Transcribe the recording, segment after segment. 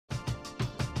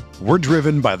We're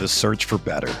driven by the search for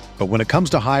better. But when it comes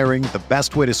to hiring, the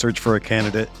best way to search for a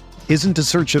candidate isn't to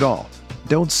search at all.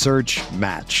 Don't search,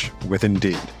 match with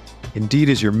Indeed. Indeed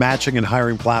is your matching and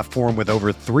hiring platform with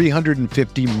over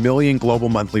 350 million global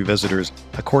monthly visitors,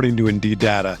 according to Indeed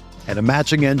data, and a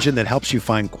matching engine that helps you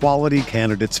find quality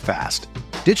candidates fast.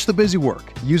 Ditch the busy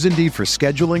work. Use Indeed for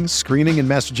scheduling, screening, and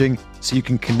messaging so you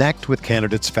can connect with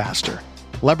candidates faster.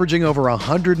 Leveraging over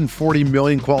 140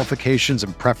 million qualifications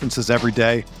and preferences every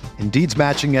day, Indeed's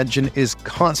matching engine is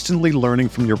constantly learning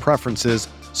from your preferences,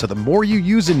 so the more you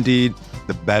use Indeed,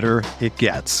 the better it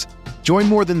gets. Join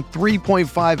more than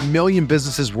 3.5 million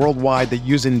businesses worldwide that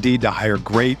use Indeed to hire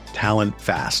great talent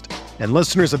fast. And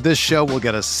listeners of this show will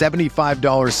get a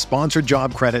 $75 sponsored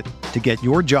job credit to get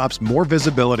your jobs more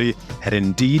visibility at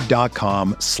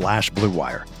Indeed.com/Blue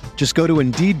Wire. Just go to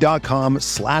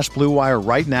Indeed.com/Blue Wire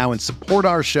right now and support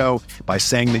our show by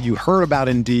saying that you heard about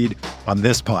Indeed on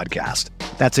this podcast.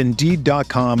 That's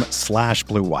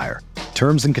Indeed.com/Blue Wire.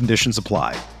 Terms and conditions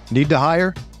apply. Need to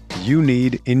hire? You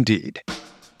need Indeed.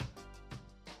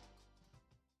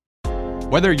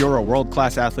 Whether you're a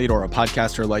world-class athlete or a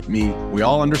podcaster like me, we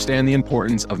all understand the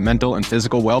importance of mental and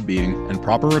physical well-being and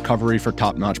proper recovery for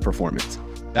top-notch performance.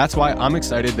 That's why I'm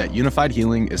excited that Unified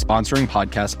Healing is sponsoring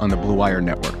podcasts on the Blue Wire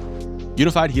Network.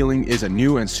 Unified Healing is a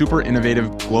new and super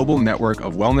innovative global network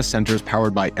of wellness centers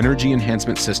powered by Energy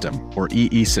Enhancement System, or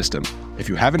EE System. If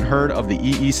you haven't heard of the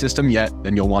EE System yet,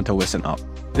 then you'll want to listen up.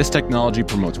 This technology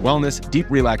promotes wellness, deep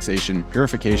relaxation,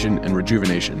 purification, and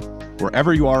rejuvenation.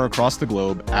 Wherever you are across the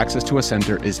globe, access to a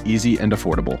center is easy and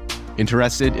affordable.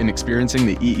 Interested in experiencing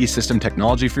the EE System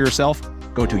technology for yourself?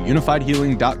 Go to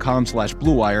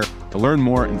unifiedhealing.com/Blue Wire to learn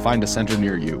more and find a center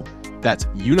near you. That's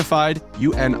unified,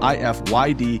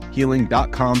 UNIFYD,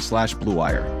 healing.com/Blue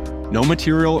Wire. No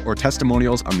material or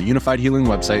testimonials on the Unified Healing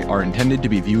website are intended to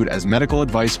be viewed as medical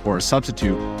advice or a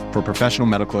substitute for professional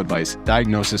medical advice,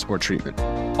 diagnosis, or treatment.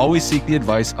 Always seek the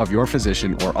advice of your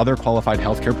physician or other qualified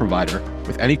healthcare provider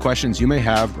with any questions you may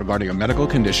have regarding a medical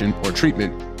condition or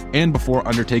treatment and before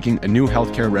undertaking a new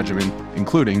healthcare regimen,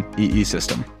 including EE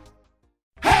System.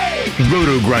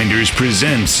 Roto Grinders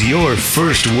presents your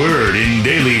first word in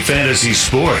daily fantasy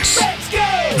sports. Let's go!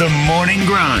 The Morning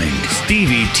Grind.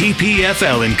 Stevie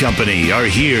TPFL and company are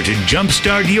here to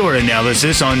jumpstart your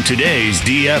analysis on today's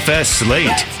DFS slate.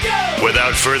 Let's go!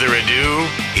 Without further ado,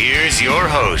 here's your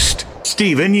host,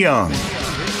 Stephen Young.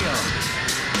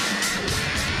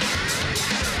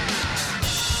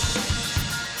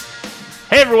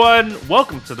 Hey everyone,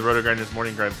 welcome to the Roto Grinders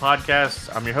Morning Grind Podcast.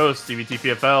 I'm your host, Stevie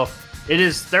TPFL. It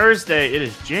is Thursday. It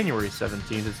is January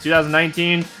 17th. It's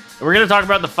 2019. And we're going to talk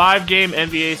about the 5-game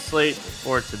NBA slate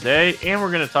for today. And we're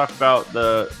going to talk about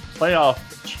the playoff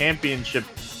championship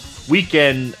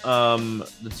weekend,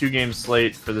 the 2-game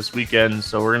slate for this weekend.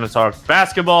 So we're going to talk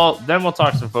basketball, then we'll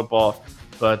talk some football.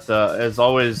 But as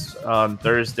always, on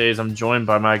Thursdays, I'm joined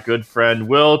by my good friend,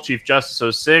 Will, Chief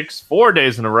Justice 06, 4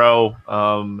 days in a row.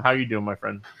 How you doing, my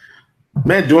friend?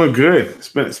 Man, doing good. It's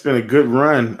been a good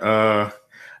run.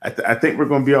 I think we're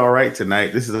going to be all right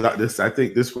tonight. I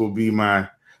think this will be my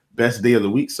best day of the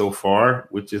week so far,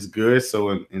 which is good.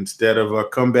 So instead of a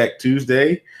comeback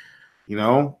Tuesday,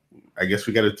 I guess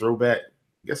we got a throwback.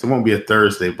 I guess it won't be a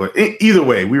Thursday, but either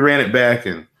way, we ran it back,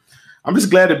 and I'm just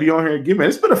glad to be on here again, man.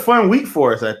 It's been a fun week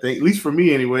for us, I think, at least for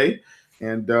me anyway,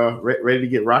 and ready to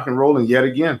get rock and rolling yet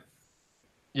again.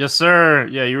 Yes, sir.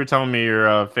 Yeah, you were telling me your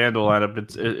FanDuel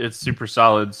lineup. It's super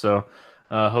solid. So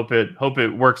hope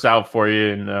it works out for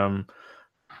you, and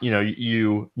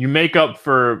you make up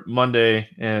for Monday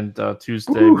and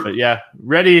Tuesday. Ooh. But yeah,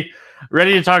 ready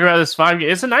to talk about this 5 game.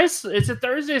 It's a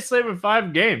Thursday slate with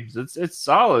 5 games. It's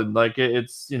solid. Like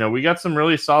it's we got some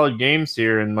really solid games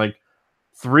here, and like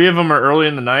 3 of them are early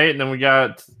in the night, and then we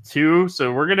got 2.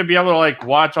 So we're gonna be able to like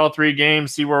watch all 3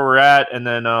 games, see where we're at, and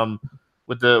then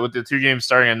with the 2 games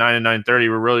starting at 9 and 9:30,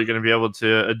 we're really gonna be able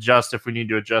to adjust if we need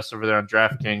to adjust over there on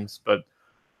DraftKings. But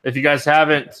if you guys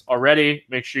haven't already,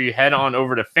 make sure you head on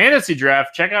over to Fantasy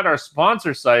Draft. Check out our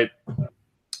sponsor site.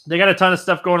 They got a ton of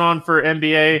stuff going on for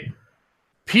NBA,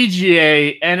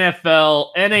 PGA,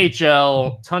 NFL,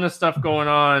 NHL, ton of stuff going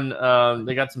on.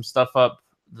 They got some stuff up.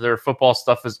 Their football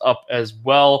stuff is up as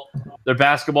well. Their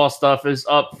basketball stuff is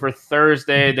up for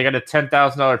Thursday. They got a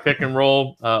 $10,000 pick and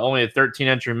roll, only a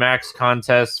 13-entry max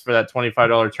contest for that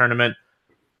 $25 tournament.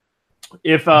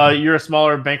 If you're a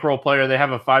smaller bankroll player, they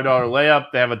have a $5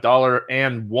 layup. They have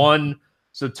 $1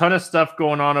 So a ton of stuff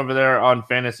going on over there on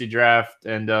Fantasy Draft.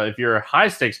 And if you're a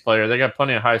high-stakes player, they got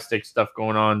plenty of high-stakes stuff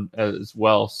going on as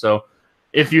well. So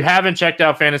if you haven't checked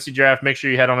out Fantasy Draft, make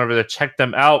sure you head on over there, check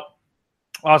them out.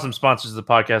 Awesome sponsors of the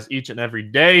podcast each and every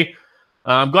day.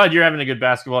 I'm glad you're having a good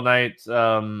basketball night.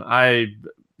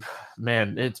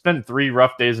 Man, it's been 3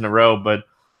 rough days in a row, but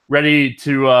ready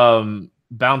to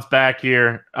bounce back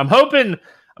here. I'm hoping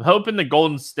the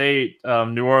Golden State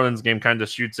New Orleans game kind of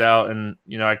shoots out, and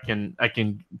I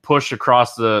can push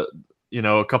across the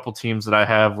a couple teams that I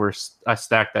have where I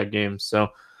stacked that game. So,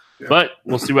 yeah. But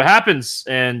we'll see what happens.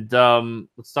 And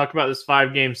let's talk about this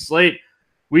 5-game slate.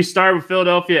 We start with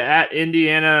Philadelphia at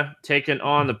Indiana, taking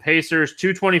on the Pacers.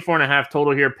 224.5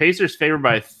 total here. Pacers favored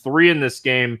by 3 in this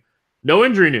game. No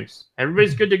injury news.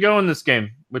 Everybody's good to go in this game,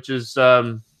 which is it's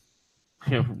kind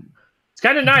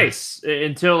of nice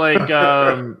until like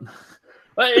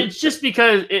it's just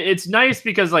because it's nice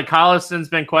because like Holliston's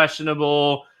been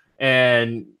questionable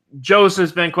and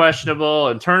Joseph's been questionable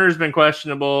and Turner's been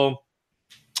questionable.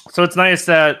 So it's nice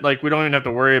that like we don't even have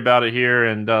to worry about it here,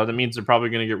 and that means they're probably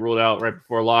going to get ruled out right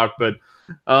before lock. But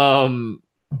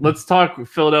let's talk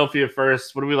Philadelphia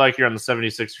first. What do we like here on the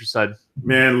 76ers side?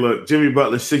 Man, look, Jimmy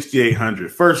Butler,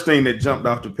 6,800. First thing that jumped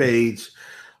off the page.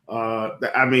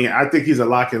 I think he's a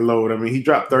lock and load. I mean, he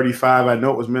dropped 35. I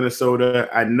know it was Minnesota.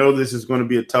 I know this is going to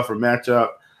be a tougher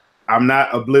matchup. I'm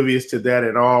not oblivious to that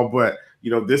at all, but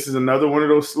this is another one of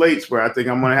those slates where I think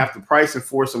I'm going to have to price and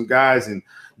for some guys, and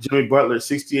Jimmy Butler at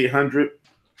 6,800.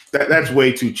 That's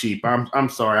way too cheap. I'm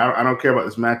sorry. I don't care about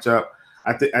this matchup.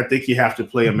 I think you have to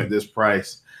play him at this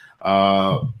price.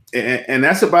 And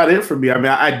that's about it for me. I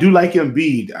mean, I do like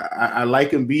Embiid. I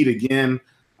like Embiid again.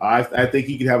 I think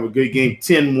he could have a good game.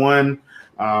 10-1.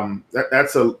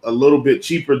 That's a little bit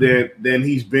cheaper than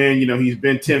he's been. He's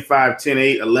been 10-5,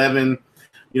 10-8, 11.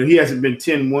 He hasn't been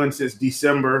 10-1 since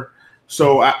December.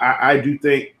 So I do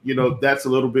think, that's a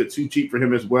little bit too cheap for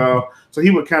him as well. So he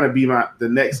would kind of be the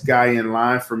next guy in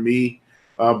line for me.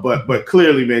 But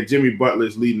clearly, man, Jimmy Butler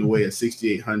is leading the way at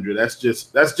 6,800. That's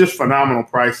just phenomenal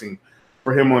pricing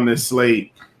for him on this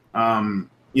slate. And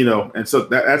so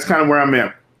that's kind of where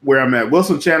I'm at.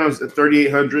 Wilson Chandler's at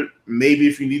 3,800. Maybe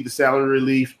if you need the salary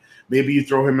relief, maybe you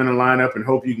throw him in a lineup and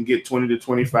hope you can get 20 to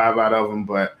 25 out of him.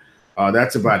 But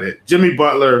that's about it. Jimmy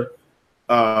Butler,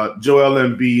 Joel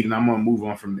Embiid, and I'm going to move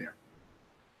on from there.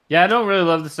 Yeah, I don't really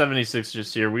love the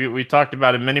 76ers here. We talked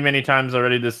about it many, many times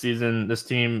already this season. This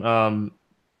team,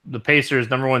 the Pacers,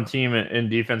 number 1 team in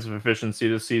defensive efficiency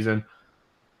this season.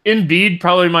 Embiid,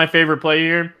 probably my favorite play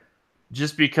here,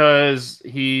 just because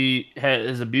he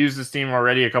has abused this team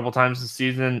already a couple times this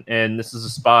season, and this is a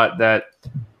spot that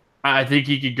I think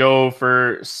he could go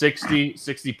for 60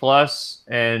 plus.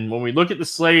 And when we look at the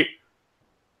slate,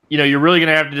 you're really going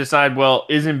to have to decide, well,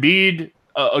 is Embiid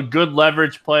a good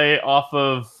leverage play off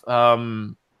of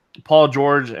Paul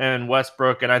George and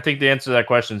Westbrook? And I think the answer to that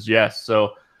question is yes.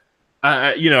 So,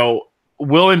 will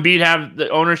Embiid have the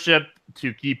ownership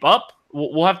to keep up?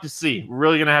 We'll have to see. We're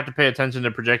really going to have to pay attention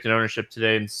to projected ownership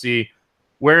today and see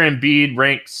where Embiid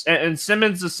ranks. And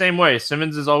Simmons the same way.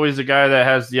 Simmons is always a guy that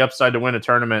has the upside to win a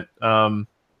tournament.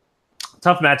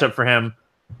 Tough matchup for him.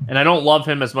 And I don't love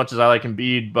him as much as I like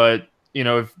Embiid, but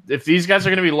if these guys are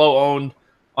going to be low owned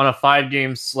on a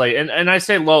 5-game slate, and I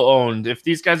say low owned, if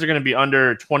these guys are going to be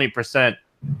under 20%,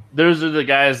 those are the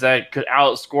guys that could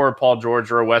outscore Paul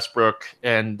George or Westbrook,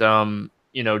 and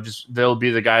just they'll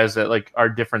be the guys that like are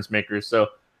difference makers. So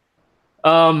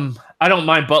I don't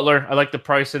mind Butler. I like the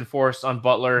price enforced on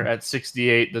Butler at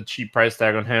 68, the cheap price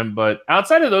tag on him. But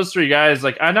outside of those 3 guys,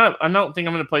 like I don't think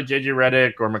I'm going to play JJ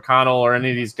Redick or McConnell or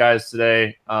any of these guys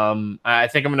today. I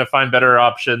think I'm going to find better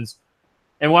options.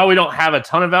 And while we don't have a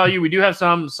ton of value, we do have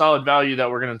some solid value that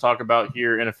we're going to talk about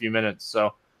here in a few minutes.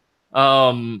 So,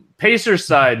 Pacers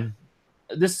side,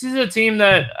 this is a team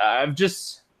that I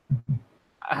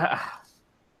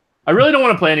really don't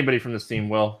want to play anybody from this team,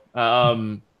 Will.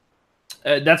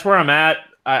 That's where I'm at.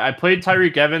 I played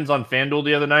Tyreek Evans on FanDuel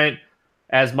the other night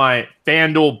as my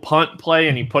FanDuel punt play,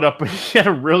 and he had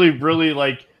a really,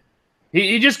 really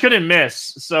he just couldn't miss.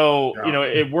 So,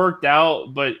 it worked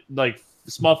out, but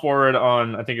small forward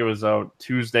on, I think it was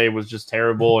Tuesday, was just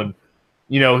terrible. And,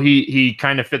 he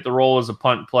kind of fit the role as a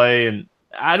punt play. And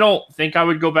I don't think I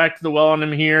would go back to the well on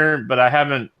him here, but I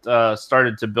haven't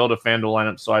started to build a FanDuel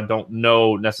lineup, so I don't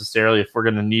know necessarily if we're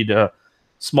going to need a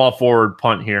small forward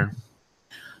punt here.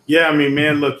 Yeah, I mean,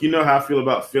 man, look, you know how I feel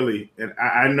about Philly. And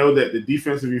I know that the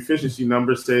defensive efficiency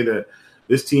numbers say that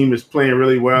this team is playing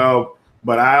really well.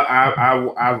 But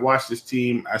I've watched this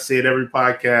team. I say it every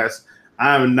podcast.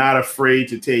 I am not afraid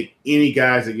to take any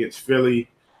guys against Philly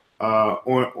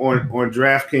on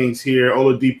DraftKings here.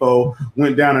 Oladipo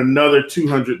went down another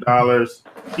 $200.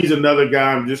 He's another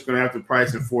guy I'm just going to have to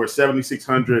price him for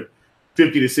 7,600,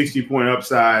 50 to 60 point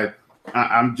upside.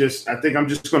 I think I'm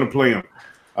just going to play him.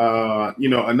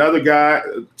 Another guy,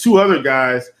 2 other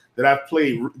guys that I've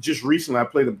played just recently. I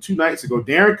played them 2 nights ago.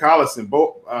 Darren Collison,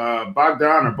 Bojan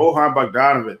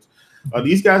Bogdanovic.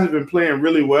 These guys have been playing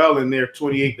really well in their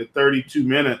 28 to 32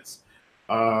 minutes.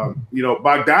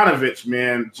 Bogdanovic,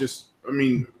 man,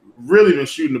 really been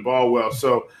shooting the ball well.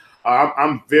 So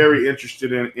I'm very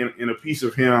interested in a piece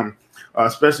of him,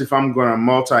 especially if I'm going to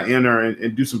multi-enter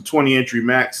and do some 20-entry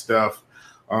max stuff,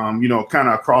 kind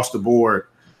of across the board.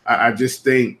 I just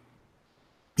think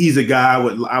he's a guy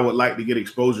I would like to get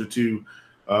exposure to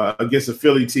against a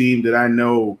Philly team that I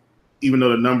know, even though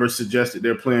the numbers suggest that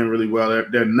they're playing really well,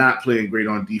 they're not playing great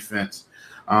on defense,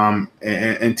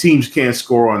 and teams can't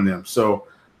score on them. So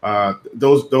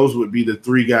those would be the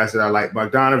 3 guys that I like: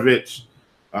 Bogdanovic,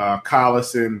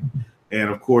 Collison, and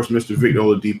of course Mr. Victor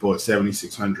Oladipo at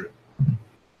 7,600.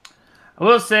 I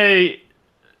will say,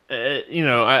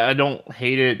 I don't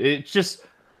hate it. It's just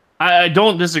I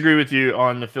don't disagree with you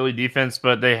on the Philly defense,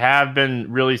 but they have been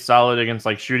really solid against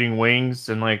like shooting wings,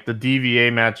 and like the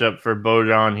DVA matchup for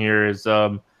Bojan here is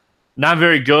not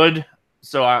very good.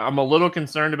 So I'm a little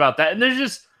concerned about that. And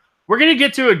we're going to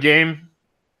get to a game.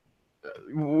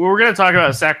 We're going to talk about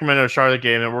a Sacramento-Charlotte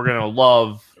game that we're going to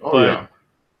love.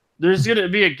 There's going to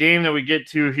be a game that we get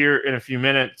to here in a few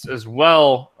minutes as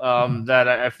well that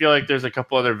I feel like there's a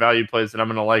couple other value plays that I'm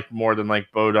going to like more than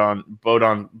like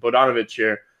Bogdanovic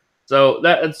here. So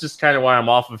that's just kind of why I'm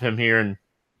off of him here. And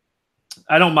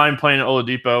I don't mind playing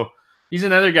Oladipo. He's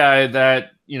another guy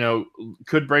that,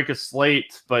 could break a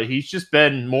slate, but he's just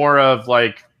been more of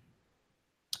like,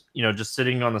 just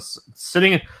sitting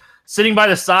by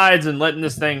the sides and letting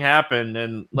this thing happen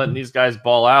and letting these guys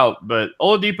ball out. But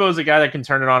Oladipo is a guy that can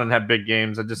turn it on and have big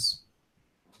games. I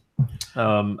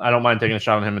don't mind taking a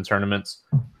shot on him in tournaments.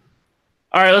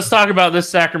 All right, let's talk about this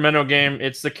Sacramento game.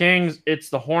 It's the Kings. It's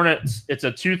the Hornets. It's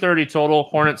a 230 total.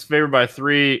 Hornets favored by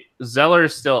 3. Zeller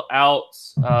is still out.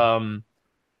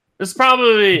 This is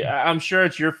probably, I'm sure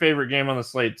it's your favorite game on the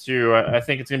slate too. I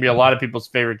think it's going to be a lot of people's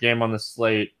favorite game on the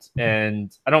slate,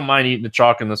 and I don't mind eating the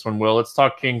chalk in this one, Will. Let's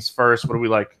talk Kings first. What do we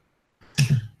like?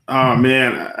 Oh,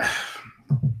 man.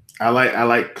 I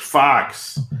like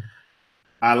Fox.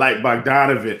 I like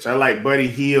Bogdanovic. I like Buddy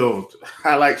Hield.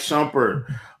 I like Shumpert.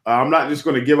 I'm not just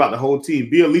going to give out the whole team.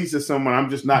 Bielitsa is someone I'm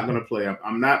just not going to play.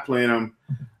 I'm not playing him.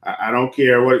 I don't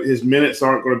care what his minutes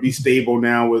aren't going to be stable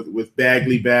now with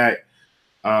Bagley back.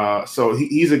 So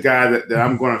he's a guy that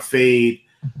I'm going to fade.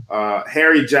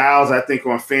 Harry Giles, I think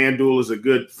on FanDuel is a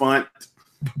good font.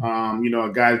 A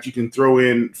guy that you can throw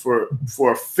in for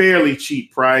a fairly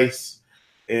cheap price,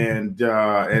 and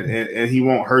he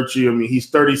won't hurt you. I mean,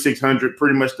 he's 3,600,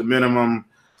 pretty much the minimum.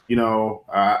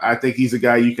 I think he's a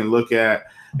guy you can look at.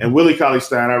 And Willie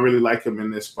Cauley-Stein, I really like him in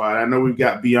this spot. I know we've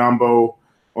got Biyombo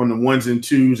on the 1s and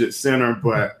 2s at center,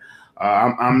 but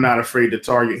I'm not afraid to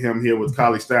target him here with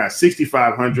Cauley-Stein.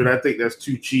 6,500, I think that's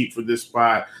too cheap for this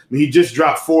spot. I mean, he just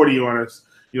dropped 40 on us,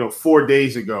 4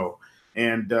 days ago.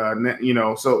 And,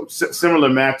 so similar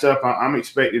matchup. I'm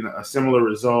expecting a similar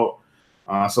result.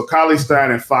 So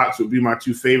Cauley-Stein and Fox would be my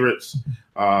 2 favorites,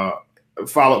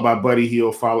 followed by Buddy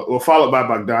Hield, followed by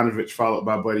Bogdanovic, followed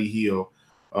by Buddy Hield.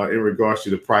 In regards to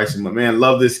the pricing. But, man,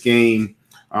 love this game.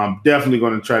 I'm definitely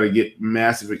going to try to get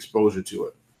massive exposure to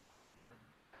it.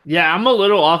 Yeah, I'm a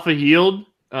little off of Hield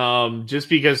just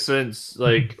because since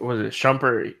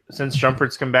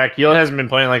Shumpert's come back, Hield hasn't been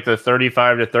playing like the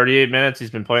 35 to 38 minutes. He's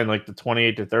been playing like the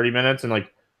 28 to 30 minutes. And,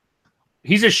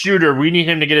 he's a shooter. We need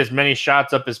him to get as many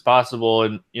shots up as possible.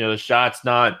 And, the shot's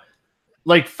not –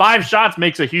 5 shots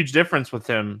makes a huge difference with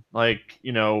him.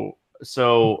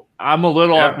 So I'm a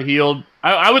little off the Hield.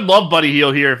 I would love Buddy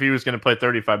Hield here if he was going to play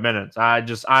 35 minutes.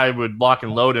 I would lock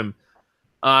and load him.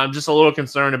 I'm just a little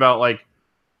concerned about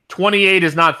 28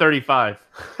 is not 35.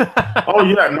 Oh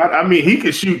yeah, he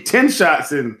could shoot 10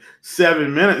 shots in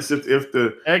 7 minutes if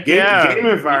the game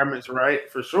environment's right,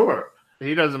 for sure.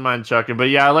 He doesn't mind chucking, but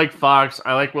yeah, I like Fox.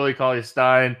 I like Willie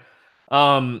Cauley-Stein.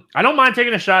 I don't mind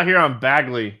taking a shot here on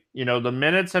Bagley. The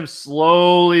minutes have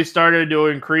slowly started to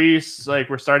increase.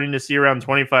 We're starting to see around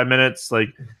 25 minutes.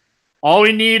 All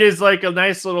we need is a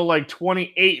nice little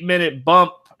 28-minute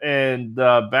bump, and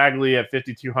Bagley at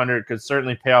 5,200 could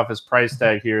certainly pay off his price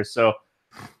tag here. So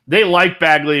they like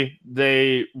Bagley.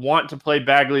 They want to play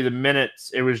Bagley the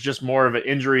minutes. It was just more of an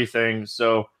injury thing.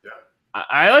 So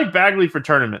I like Bagley for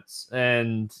tournaments,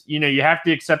 and you have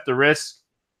to accept the risk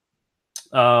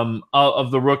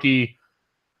of the rookie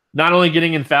not only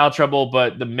getting in foul trouble,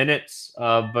 but the minutes.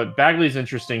 But Bagley's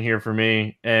interesting here for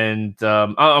me. And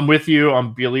I'm with you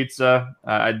on Bielitsa.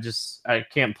 I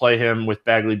can't play him with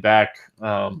Bagley back.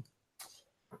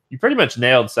 You pretty much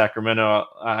nailed Sacramento.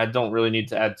 I don't really need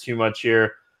to add too much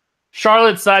here.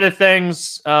 Charlotte side of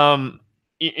things,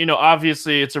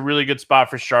 obviously it's a really good spot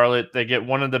for Charlotte. They get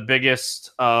one of the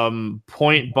biggest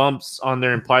point bumps on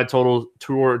their implied total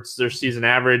towards their season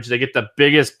average. They get the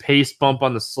biggest pace bump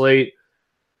on the slate.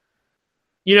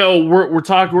 We're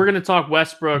going to talk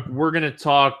Westbrook. We're going to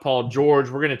talk Paul George.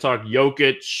 We're going to talk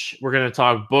Jokic. We're going to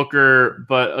talk Booker.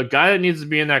 But a guy that needs to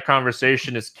be in that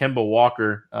conversation is Kemba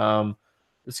Walker.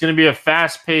 It's going to be a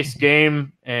fast-paced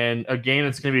game and a game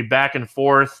that's going to be back and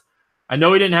forth. I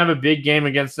know he didn't have a big game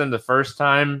against them the first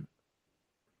time.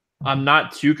 I'm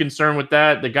not too concerned with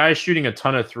that. The guy's shooting a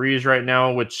ton of threes right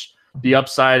now, which the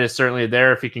upside is certainly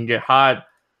there if he can get hot.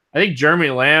 I think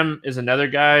Jeremy Lamb is another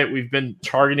guy. We've been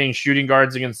targeting shooting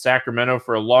guards against Sacramento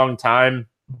for a long time.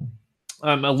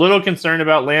 I'm a little concerned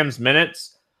about Lamb's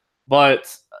minutes,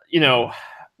 but when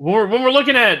we're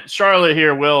looking at Charlotte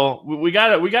here, Will, we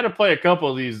got to play a couple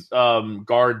of these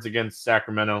guards against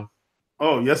Sacramento.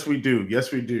 Oh, yes, we do.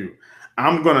 Yes, we do.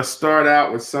 I'm going to start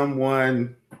out with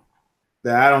someone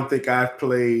that I don't think I've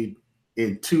played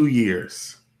in 2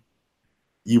 years.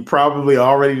 You probably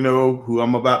already know who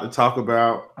I'm about to talk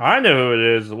about. I know who it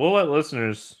is. We'll let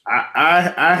listeners.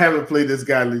 I haven't played this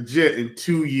guy legit in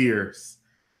 2 years,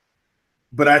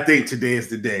 but I think today is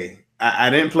the day.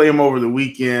 I didn't play him over the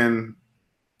weekend.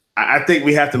 I think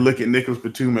we have to look at Nicholas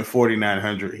Batum at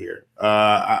 4,900 here.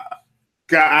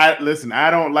 Listen,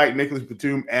 I don't like Nicholas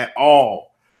Batum at all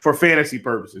for fantasy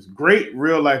purposes. Great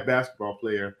real-life basketball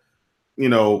player.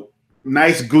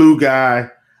 Nice glue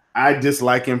guy. I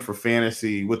dislike him for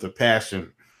fantasy with a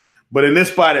passion. But in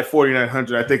this spot at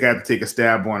 4,900, I think I have to take a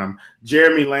stab on him.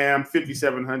 Jeremy Lamb,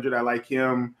 5,700. I like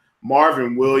him.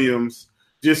 Marvin Williams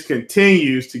just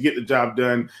continues to get the job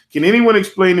done. Can anyone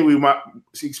explain to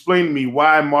me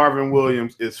why Marvin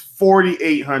Williams is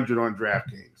 4,800 on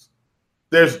DraftKings?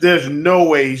 There's no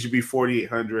way he should be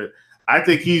 4,800. I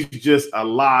think he's just a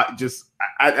lot.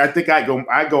 I think I go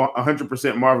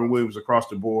 100% Marvin Williams across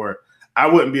the board. I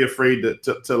wouldn't be afraid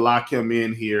to lock him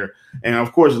in here. And,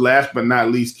 of course, last but not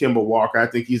least, Kemba Walker. I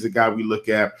think he's a guy we look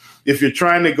at. If you're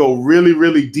trying to go really,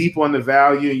 really deep on the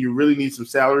value and you really need some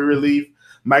salary relief,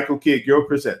 Michael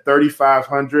Kidd-Gilchrist at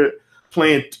 3,500,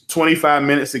 playing 25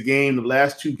 minutes a game the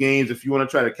last 2 games. If you want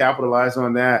to try to capitalize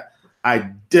on that, I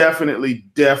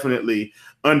definitely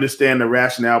understand the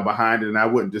rationale behind it, and I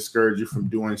wouldn't discourage you from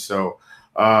doing so.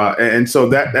 And so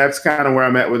that's kind of where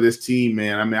I'm at with this team,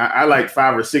 man. I mean, I like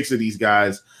 5 or 6 of these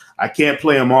guys. I can't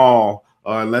play them all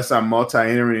unless I'm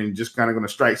multi-entering and just kind of going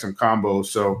to strike some combos.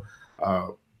 So,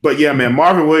 but yeah, man,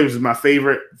 Marvin Williams is my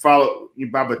favorite, followed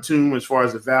by Batum as far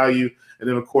as the value. And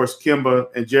then, of course, Kemba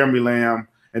and Jeremy Lamb,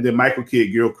 and then Michael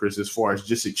Kidd-Gilchrist as far as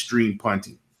just extreme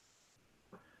punting.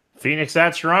 Phoenix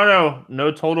at Toronto,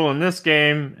 no total in this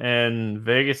game, and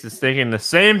Vegas is thinking the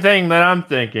same thing that I'm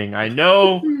thinking. I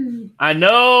know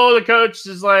the coach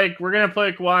is like, we're going to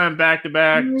play Kawhi on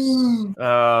back-to-backs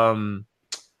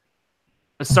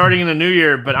starting in the new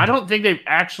year, but I don't think they've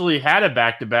actually had a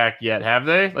back-to-back yet, have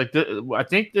they? I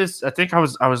think I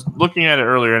was looking at it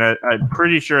earlier, and I'm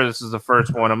pretty sure this is the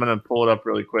first one. I'm going to pull it up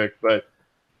really quick, but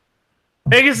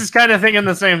Vegas is kind of thinking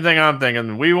the same thing I'm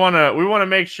thinking. We want to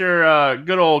make sure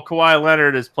good old Kawhi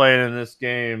Leonard is playing in this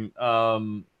game.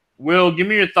 Will, give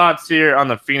me your thoughts here on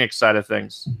the Phoenix side of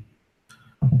things.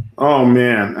 Oh,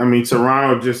 man. I mean,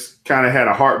 Toronto just kind of had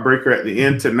a heartbreaker at the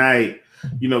end tonight.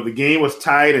 The game was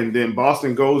tight, and then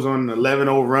Boston goes on an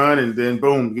 11-0 run, and then,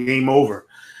 boom, game over.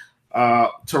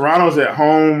 Toronto's at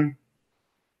home.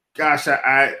 Gosh,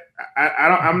 I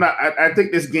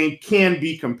think this game can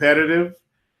be competitive.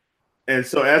 And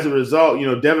so as a result,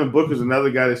 Devin Booker's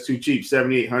another guy that's too cheap,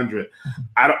 7,800.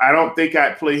 I don't think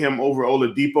I'd play him over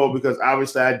Oladipo because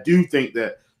obviously I do think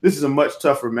that this is a much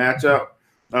tougher matchup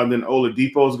than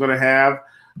Oladipo is going to have.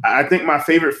 I think my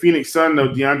favorite Phoenix Sun, though,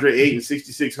 DeAndre Ayton,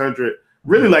 6,600,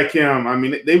 really like him. I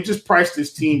mean, they've just priced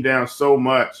this team down so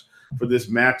much for this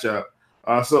matchup.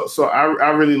 So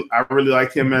I really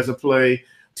like him as a play.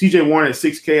 TJ Warren at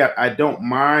 6K, I don't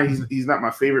mind. He's not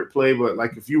my favorite play, but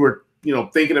like if you were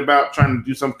thinking about trying to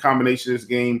do some combination of this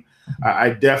game, I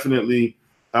definitely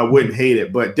wouldn't hate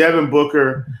it. But Devin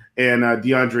Booker and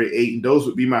DeAndre Ayton, those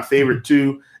would be my favorite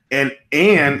two. And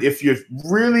if you're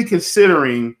really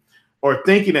considering or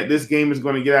thinking that this game is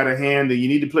going to get out of hand, then you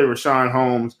need to play Rashawn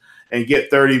Holmes and get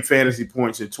 30 fantasy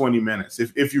points in 20 minutes.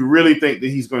 If you really think that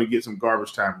he's going to get some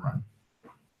garbage time run.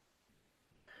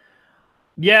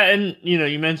 Yeah, and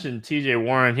you mentioned TJ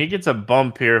Warren. He gets a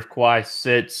bump here if Kawhi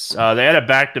sits. They had a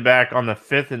back-to-back on the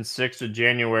 5th and 6th of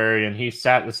January, and he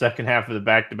sat the second half of the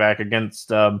back-to-back against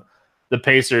the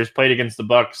Pacers, played against the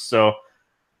Bucks. So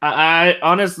I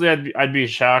honestly, I'd be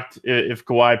shocked if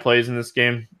Kawhi plays in this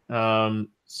game.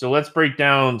 So let's break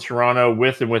down Toronto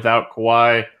with and without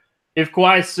Kawhi. if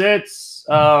Kawhi sits,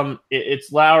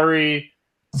 it's Lowry,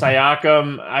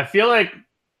 Siakam. I feel like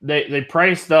they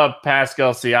priced up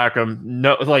Pascal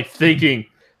Siakam, thinking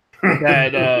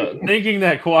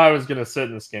that Kawhi was going to sit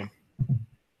in this game.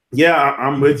 Yeah,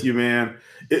 I'm with you, man.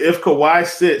 If Kawhi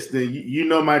sits, then you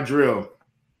know my drill.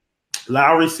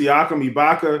 Lowry, Siakam,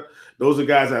 Ibaka, those are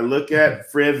guys I look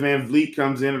at. Fred VanVleet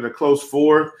comes in at a close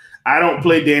fourth. I don't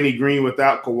play Danny Green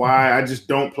without Kawhi. I just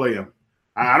don't play him.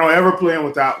 I don't ever play him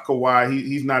without Kawhi.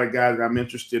 He's not a guy that I'm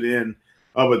interested in.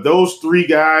 But those three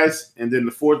guys, and then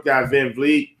the fourth guy,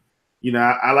 VanVleet,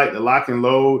 I like to lock and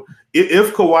load.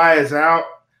 If Kawhi is out,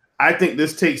 I think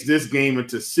this takes this game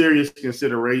into serious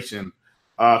consideration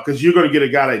because you're going to get a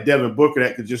guy like Devin Booker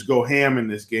that could just go ham in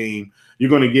this game. You're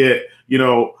going to get,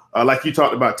 like you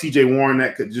talked about, TJ Warren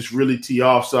that could just really tee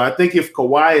off. So I think if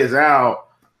Kawhi is out,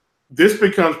 this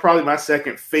becomes probably my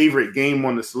second favorite game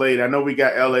on the slate. I know we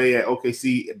got LA at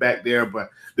OKC back there, but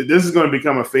this is going to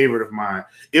become a favorite of mine.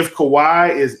 If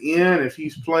Kawhi is in, if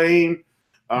he's playing,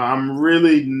 I'm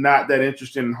really not that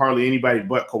interested in hardly anybody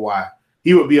but Kawhi.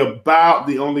 He would be about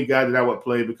the only guy that I would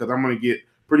play because I'm going to get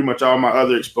pretty much all my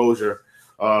other exposure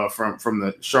from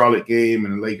the Charlotte game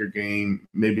and the Laker game,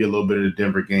 maybe a little bit of the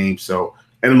Denver game,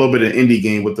 and a little bit of the Indy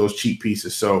game with those cheap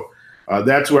pieces. So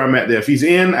that's where I'm at there. If he's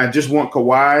in, I just want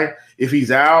Kawhi. If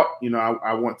he's out,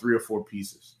 I want 3 or 4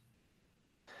 pieces.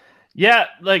 Yeah,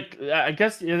 I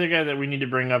guess the other guy that we need to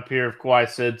bring up here if Kawhi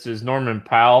sits is Norman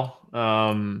Powell.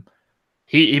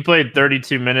 He played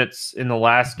 32 minutes in the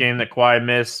last game that Kawhi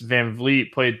missed.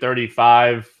 VanVleet played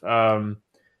 35.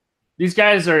 These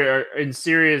guys are in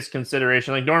serious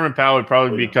consideration. Like Norman Powell would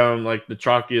probably become like the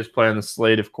chalkiest play on the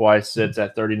slate if Kawhi sits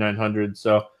at 3,900.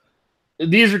 So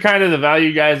these are kind of the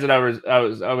value guys that I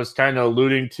was kind of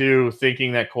alluding to,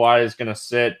 thinking that Kawhi is going to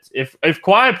sit. If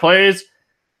Kawhi plays,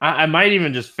 I might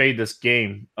even just fade this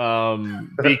game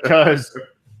because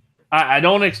I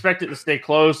don't expect it to stay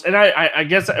close. And I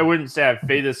guess I wouldn't say I'd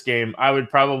fade this game. I would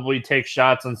probably take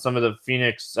shots on some of the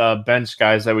Phoenix bench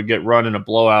guys that would get run in a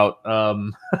blowout.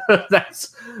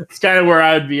 That's kind of where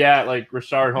I would be at, like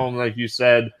Rashard Holmes, like you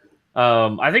said.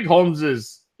 I think Holmes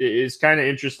is kind of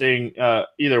interesting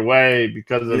either way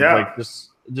because of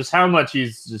just how much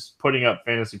he's just putting up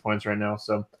fantasy points right now.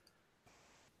 So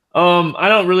I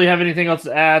don't really have anything else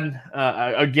to add.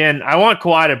 Again, I want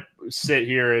Kawhi to sit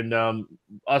here and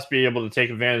us be able to take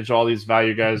advantage of all these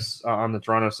value guys on the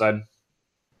Toronto side.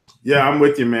 Yeah, I'm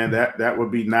with you, man. That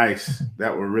would be nice.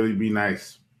 That would really be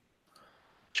nice.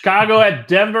 Chicago at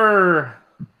Denver,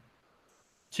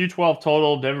 212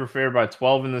 total. Denver favored by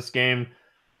 12 in this game.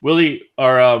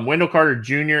 Wendell Carter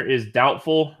Jr. is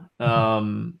doubtful.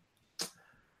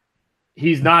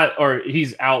 He's not, or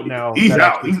he's out now. He's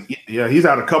out. He's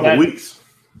out a couple weeks.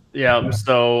 Yeah.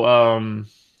 So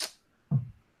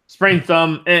sprained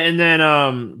thumb, and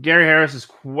then Gary Harris is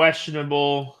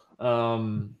questionable.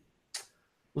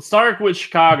 Let's start with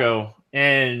Chicago.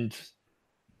 And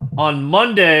on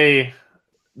Monday,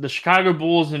 the Chicago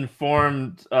Bulls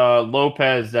informed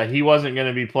Lopez that he wasn't going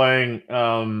to be playing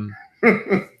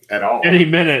at all any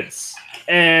minutes.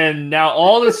 And now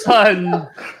all of a sudden,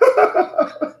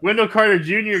 Wendell Carter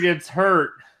Jr. gets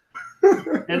hurt.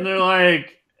 And they're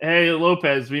like, hey,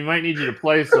 Lopez, we might need you to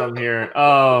play some here.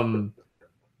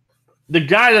 The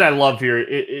guy that I love here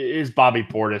is Bobby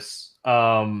Portis.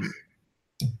 I'll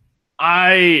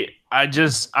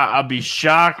be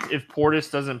shocked if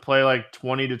Portis doesn't play like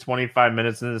 20 to 25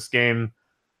 minutes in this game.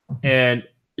 And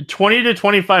 20 to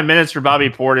 25 minutes for Bobby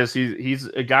Portis, he's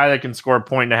a guy that can score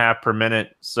 1.5 per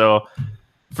minute. So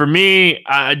for me,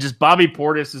 Bobby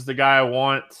Portis is the guy I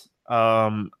want.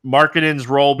 Markkanen's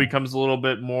role becomes a little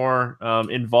bit more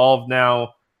involved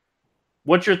now.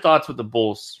 What's your thoughts with the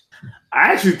Bulls?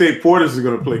 I actually think Portis is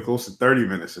going to play close to 30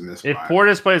 minutes in this. If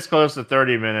Portis plays close to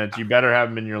 30 minutes, you better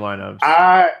have him in your lineups.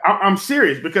 I'm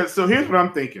serious because here's what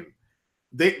I'm thinking.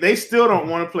 They still don't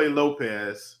want to play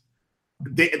Lopez.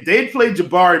 They played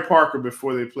Jabari Parker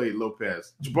before they played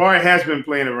Lopez. Jabari has been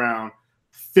playing around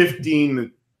 15 to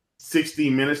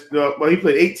 16 minutes. Well, he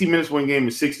played 18 minutes one game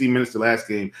and 16 minutes the last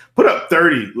game. Put up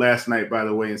 30 last night, by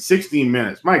the way, in 16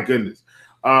 minutes. My goodness.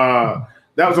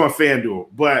 That was on FanDuel.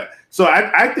 But so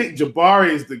I think Jabari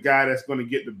is the guy that's going to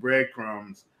get the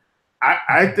breadcrumbs.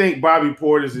 I think Bobby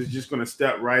Portis is just going to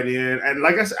step right in. And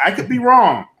like I said, I could be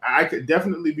wrong. I could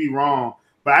definitely be wrong.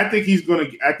 But I think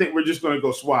we're just going to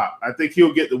go swap. I think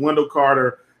he'll get the Wendell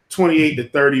Carter 28 to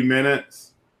 30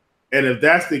 minutes. And if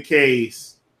that's the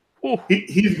case,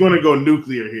 he's going to go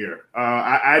nuclear here.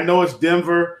 I know it's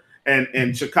Denver,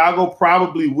 and Chicago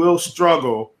probably will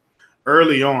struggle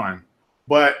early on.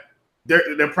 But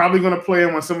they're probably going to play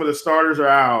him when some of the starters are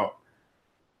out.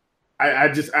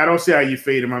 I don't see how you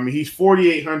fade him. I mean, he's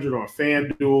 4,800 on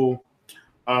FanDuel.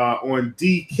 On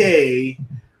DK,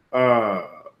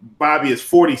 Bobby is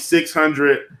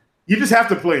 4,600. You just have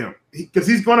to play him because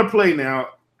he's going to play now.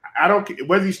 I don't care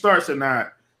whether he starts or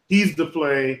not. He's the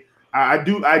play. I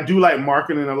do like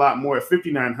marketing a lot more at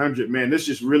 5,900. Man, this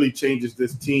just really changes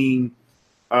this team.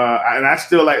 And I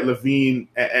still like Levine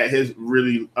at his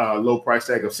really low price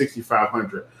tag of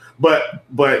 6,500. But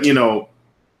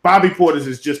Bobby Portis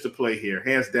is just a play here,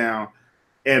 hands down.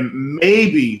 And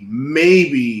maybe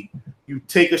you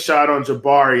take a shot on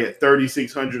Jabari at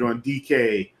 3,600 on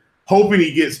DK, hoping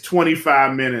he gets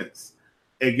 25 minutes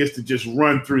and gets to just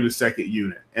run through the second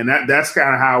unit. And that's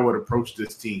kind of how I would approach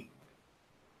this team.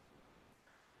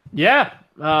 Yeah.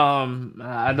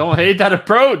 I don't hate that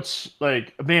approach.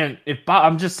 Like, man,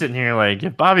 I'm just sitting here like,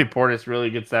 if Bobby Portis really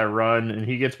gets that run and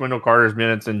he gets Wendell Carter's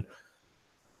minutes, and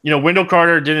Wendell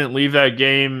Carter didn't leave that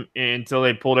game until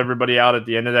they pulled everybody out at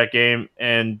the end of that game.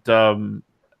 And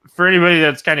for anybody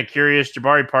that's kind of curious,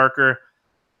 Jabari Parker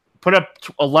put up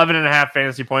 11.5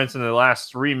 fantasy points in the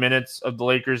last 3 minutes of the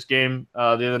Lakers game the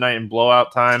other night in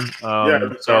blowout time.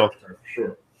 So,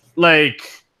 sure. Like,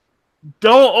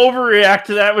 don't overreact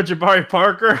to that with Jabari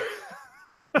Parker.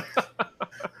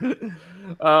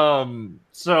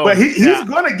 But he's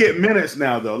going to get minutes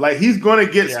now, though. Like, he's going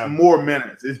to get some more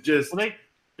minutes. It's just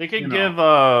they can give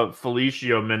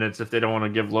Felicio minutes if they don't want to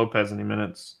give Lopez any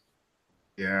minutes.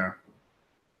 Yeah,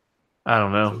 I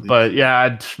don't know, but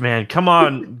yeah, man, come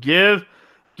on, give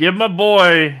my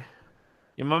boy,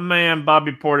 give my man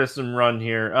Bobby Portis some run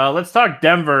here. Let's talk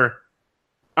Denver.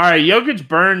 All right, Jokic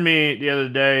burned me the other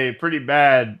day pretty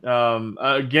bad.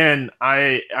 Again,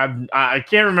 I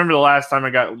can't remember the last time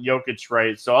I got Jokic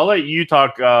right, so I'll let you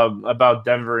talk about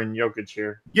Denver and Jokic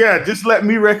here. Yeah, just let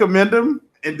me recommend him,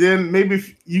 and then maybe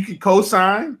you can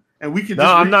co-sign, and we can. No,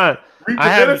 I'm not. Reap the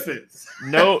benefits.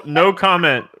 No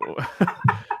comment.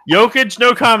 Jokic,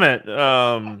 no comment.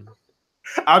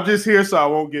 I'm just here so I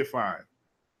won't get fined.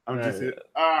 I'm just here.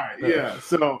 All right, yeah.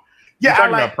 So yeah, I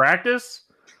like about practice.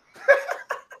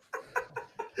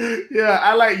 Yeah,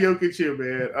 I like Jokic here,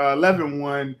 man.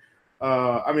 11-1.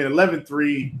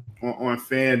 11-3 on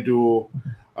FanDuel.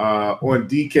 On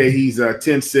DK, he's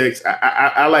 10-6.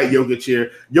 I like Jokic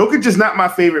here. Jokic is not my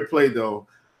favorite play, though.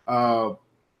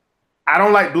 I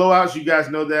don't like blowouts. You guys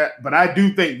know that. But I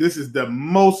do think this is the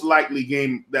most likely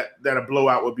game that a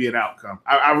blowout would be an outcome.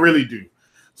 I really do.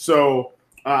 So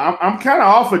I'm kind of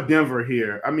off of Denver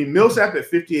here. I mean, Millsap at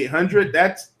 5,800,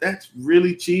 that's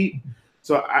really cheap.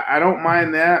 So I don't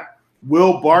mind that.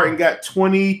 Will Barton got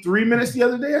 23 minutes the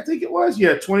other day, I think it was.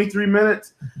 Yeah, 23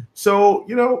 minutes. So,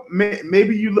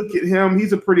 maybe you look at him.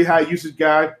 He's a pretty high usage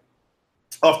guy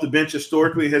off the bench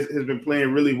historically, has been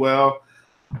playing really well.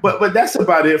 But that's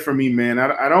about it for me, man.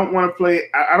 I don't want to play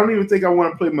 – I don't even think I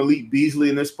want to play Malik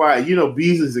Beasley in this spot.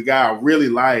 Beasley's a guy I really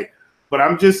like.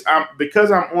 But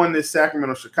because I'm on this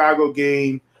Sacramento-Chicago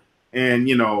game and,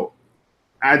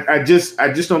 I just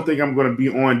don't think I'm going to be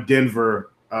on Denver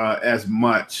as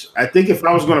much. I think if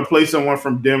I was going to play someone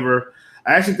from Denver,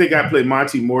 I actually think I'd play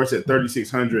Monty Morris at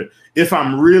 3,600 if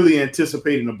I'm really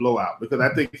anticipating a blowout, because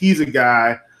I think he's a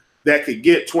guy that could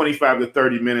get 25 to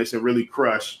 30 minutes and really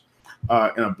crush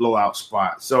in a blowout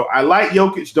spot. So I like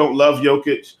Jokic, don't love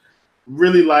Jokic.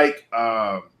 Really like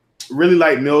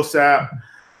Millsap,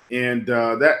 and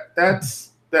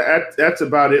that's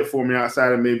about it for me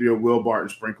outside of maybe a Will Barton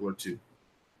sprinkle or two.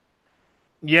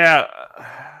 Yeah,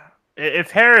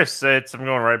 if Harris sits, I'm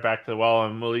going right back to the well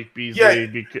and Malik Beasley.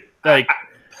 Yeah,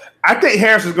 I think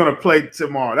Harris is going to play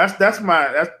tomorrow. That's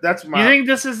my. You think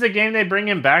this is the game they bring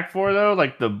him back for, though?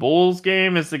 Like the Bulls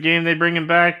game is the game they bring him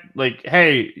back. Like,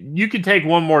 hey, you can take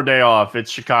one more day off. It's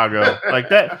Chicago. Like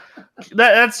that.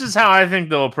 That's just how I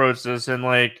think they'll approach this. And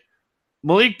like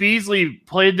Malik Beasley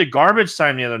played the garbage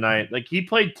time the other night. Like he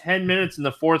played 10 minutes in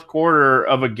the fourth quarter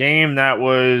of a game that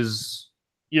was,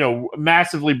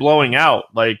 massively blowing out.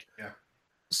 Like,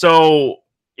 so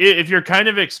if you're kind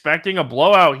of expecting a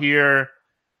blowout here,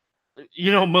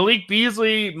 Malik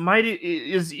Beasley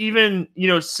is even,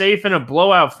 safe in a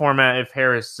blowout format if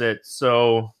Harris sits.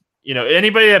 So,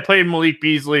 anybody that played Malik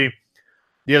Beasley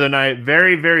the other night,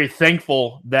 very, very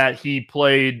thankful that he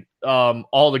played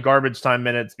all the garbage time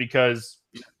minutes, because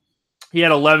he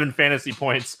had 11 fantasy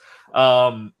points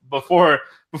before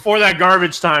that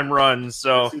garbage time run.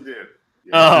 So, yes, he did.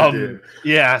 Yes, he did.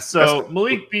 Yeah. So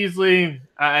Malik Beasley,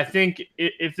 I think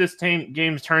if this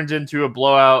game turns into a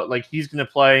blowout, like he's going to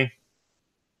play.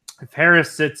 If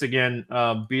Harris sits again,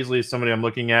 Beasley is somebody I'm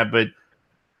looking at, but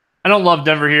I don't love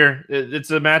Denver here.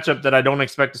 It's a matchup that I don't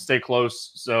expect to stay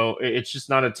close, so it's just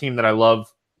not a team that I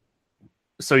love.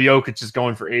 so Jokic is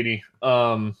going for 80.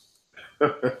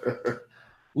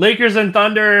 Lakers and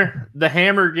Thunder, the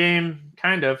hammer game,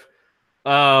 kind of.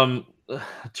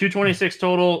 226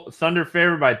 total. Thunder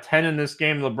favored by 10 in this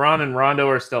game. LeBron and Rondo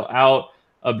are still out.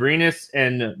 Abrines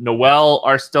and Noel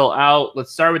are still out.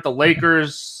 Let's start with the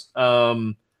Lakers.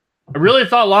 I really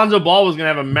thought Lonzo Ball was going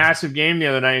to have a massive game the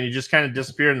other night, and he just kind of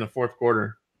disappeared in the fourth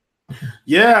quarter.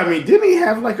 Yeah, I mean, didn't he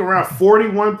have like around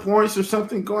 41 points or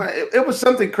something going? It was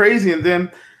something crazy, and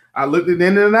then I looked at the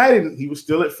end of the night, and he was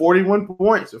still at 41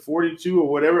 points or 42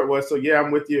 or whatever it was. So yeah,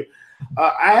 I'm with you.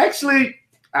 I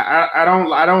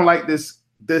don't like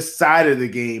this side of the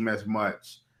game as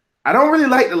much. I don't really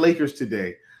like the Lakers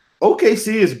today.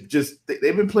 OKC is just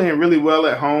they've been playing really well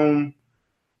at home.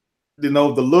 You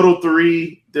know, the little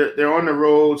three, they're on the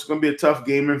road. It's going to be a tough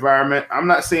game environment. I'm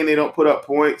not saying they don't put up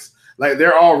points. Like,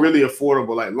 they're all really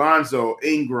affordable. Like Lonzo,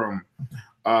 Ingram,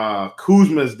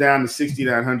 Kuzma's down to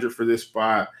 6,900 for this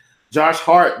spot. Josh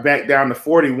Hart back down to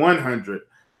 4,100.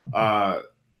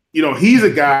 You know, he's a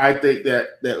guy I think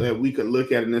that we could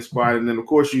look at in this spot. And then, of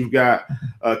course, you've got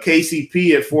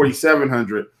KCP at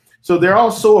 4,700. So they're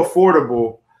all so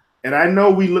affordable. And I know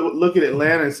we look at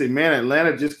Atlanta and say, man,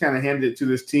 Atlanta just kind of handed it to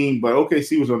this team, but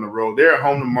OKC was on the road. They're at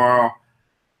home tomorrow.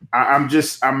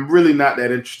 I'm really not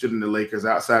that interested in the Lakers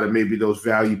outside of maybe those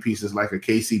value pieces like a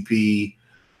KCP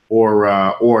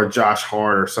or Josh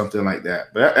Hart or something like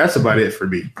that. But that's about it for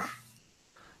me.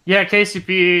 Yeah,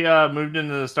 KCP moved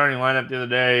into the starting lineup the other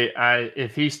day.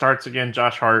 If he starts again,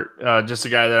 Josh Hart, just a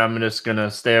guy that I'm just going to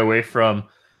stay away from.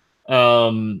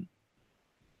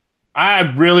 I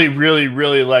really, really,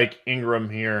 really like Ingram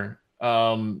here.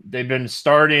 They've been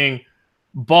starting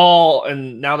Ball,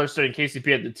 and now they're starting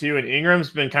KCP at the 2, and Ingram's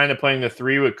been kind of playing the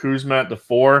 3 with Kuzma at the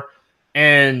 4.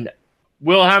 And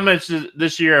Will, how much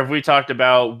this year have we talked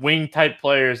about wing-type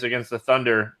players against the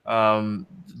Thunder?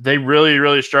 They really,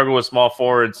 really struggle with small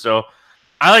forwards. So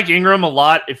I like Ingram a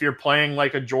lot if you're playing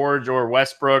like a George or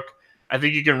Westbrook. I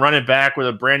think you can run it back with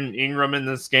a Brandon Ingram in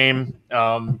this game.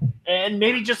 And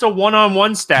maybe just a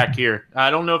one-on-one stack here. I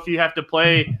don't know if you have to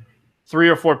play 3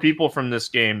 or 4 people from this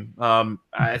game.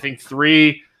 I think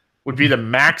 3 would be the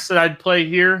max that I'd play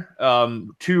here.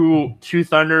 2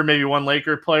 Thunder, maybe 1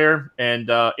 Laker player. And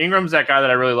Ingram's that guy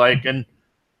that I really like. And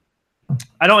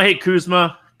I don't hate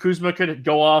Kuzma. Kuzma could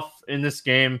go off in this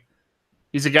game.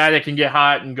 He's a guy that can get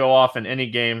hot and go off in any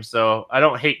game. So I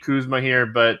don't hate Kuzma here,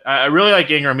 but I really like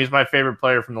Ingram. He's my favorite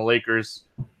player from the Lakers.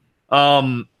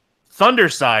 Thunder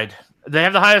side, they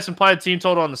have the highest implied team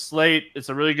total on the slate. It's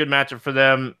a really good matchup for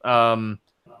them.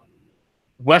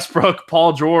 Westbrook,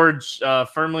 Paul George,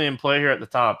 firmly in play here at the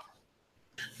top.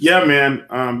 Yeah, man.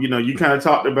 You kind of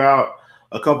talked about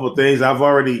a couple of things. I've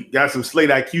already got some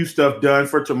Slate IQ stuff done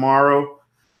for tomorrow.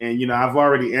 And, I've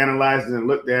already analyzed it and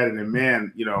looked at it. And,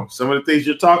 man, some of the things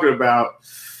you're talking about,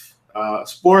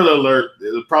 spoiler alert,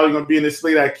 it's probably going to be in the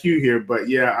Slate IQ here. But,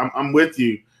 yeah, I'm with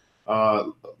you.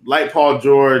 Like Paul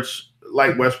George,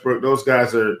 like Westbrook, those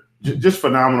guys are just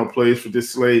phenomenal plays for this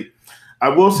slate. I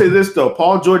will say this, though.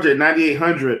 Paul George at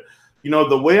 9,800,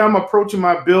 the way I'm approaching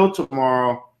my build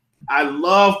tomorrow, I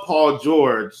love Paul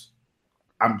George.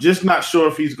 I'm just not sure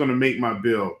if he's going to make my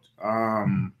build.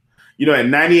 At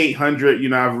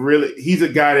 9,800, he's a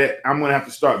guy that I'm going to have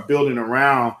to start building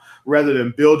around rather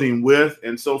than building with.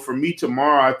 And so for me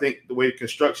tomorrow, I think the way the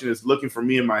construction is looking for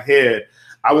me in my head,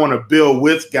 I want to build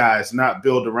with guys, not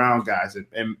build around guys.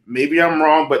 And maybe I'm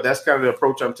wrong, but that's kind of the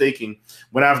approach I'm taking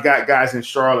when I've got guys in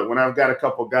Charlotte, when I've got a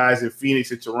couple guys in Phoenix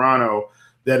and Toronto,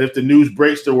 that if the news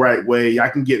breaks the right way, I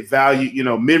can get value,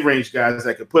 mid-range guys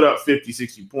that can put up 50,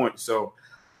 60 points. So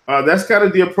that's kind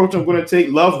of the approach I'm going to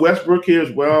take. Love Westbrook here as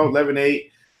well,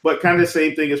 11-8, but kind of the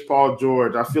same thing as Paul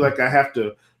George. I feel like I have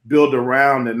to build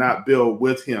around and not build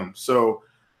with him. So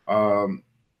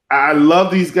I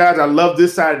love these guys. I love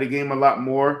this side of the game a lot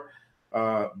more,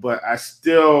 but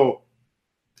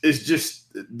it's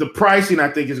just the pricing I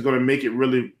think is going to make it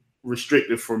really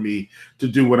restrictive for me to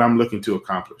do what I'm looking to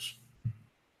accomplish.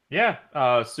 Yeah,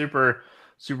 super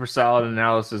solid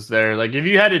analysis there. Like, if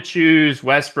you had to choose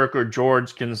Westbrook or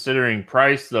George considering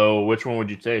price, though, which one would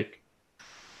you take?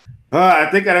 I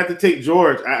think I'd have to take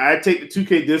George. I'd take the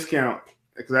 2K discount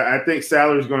because I think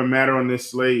salary is going to matter on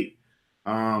this slate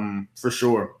for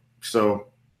sure. So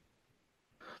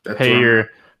that's pay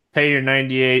your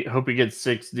 98. Hope he gets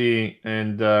 60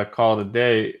 and call it a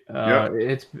day. Yep.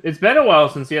 It's been a while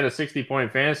since he had a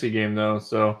 60-point fantasy game though.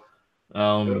 So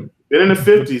been in the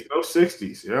 50s, no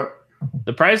 60s. Yep.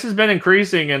 The price has been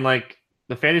increasing, and like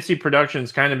the fantasy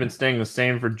production's kind of been staying the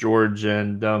same for George.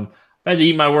 And I've had to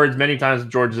eat my words many times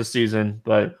with George this season,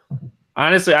 but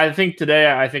Honestly, I think today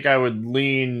I would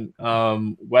lean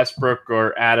Westbrook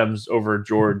or Adams over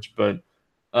George, but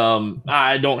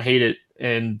I don't hate it,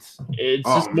 and it's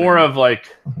just more of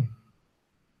like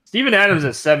Steven Adams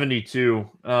at 72.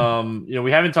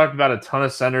 We haven't talked about a ton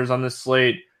of centers on this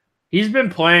slate. He's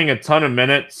been playing a ton of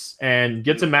minutes and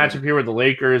gets a matchup here with the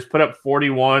Lakers. Put up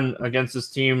 41 against this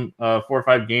team 4 or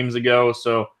 5 games ago.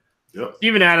 So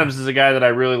Steven Adams is a guy that I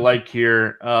really like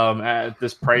here at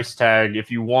this price tag.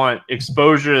 If you want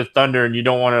exposure to Thunder and you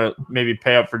don't want to maybe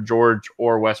pay up for George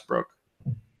or Westbrook.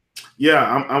 Yeah,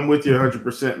 I'm with you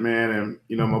 100%, man. And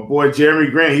my boy Jeremy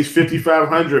Grant, he's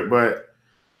 5,500, but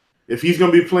if he's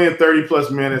going to be playing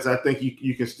 30-plus minutes, I think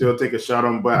you can still take a shot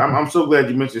on him. But I'm so glad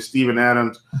you mentioned Steven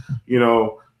Adams.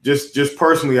 Just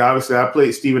personally, obviously, I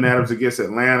played Steven Adams against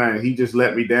Atlanta, and he just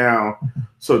let me down.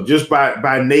 So just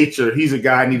by nature, he's a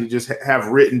guy I need to just have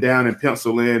written down and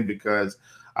pencil in because,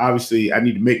 obviously, I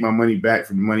need to make my money back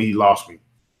from the money he lost me.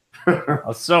 I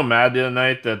was so mad the other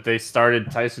night that they started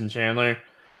Tyson Chandler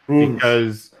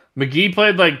because McGee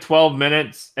played like 12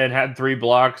 minutes and had 3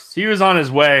 blocks. He was on his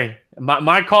way.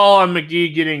 My call on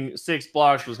McGee getting 6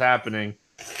 blocks was happening.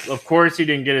 Of course, he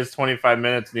didn't get his 25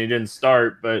 minutes and he didn't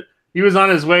start, but he was on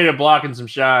his way to blocking some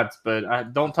shots. But I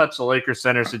don't touch the Lakers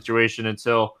center situation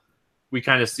until we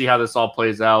kind of see how this all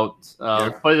plays out.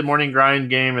 Let's play the morning grind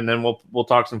game, and then we'll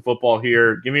talk some football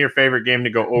here. Give me your favorite game to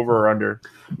go over or under.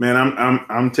 Man,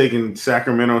 I'm taking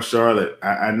Sacramento, Charlotte.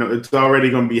 I know it's already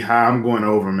going to be high. I'm going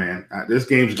over, man. This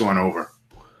game's going over.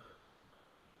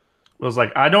 I was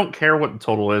like, I don't care what the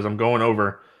total is. I'm going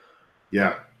over.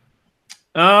 Yeah.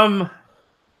 I'm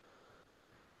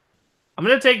going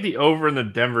to take the over in the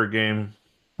Denver game.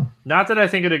 Not that I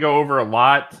think it'll go over a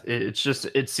lot. It's just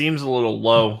it seems a little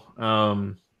low.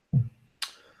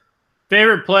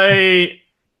 Favorite play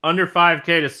under 5K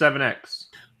to 7X.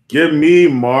 Give me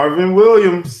Marvin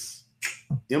Williams.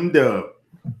 M-Dub.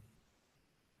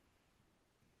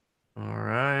 All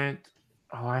right.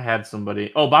 Oh, I had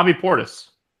somebody. Oh, Bobby Portis.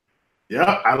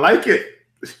 Yeah, I like it.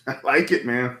 I like it,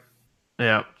 man.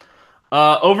 Yeah.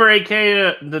 Over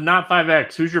 8K to not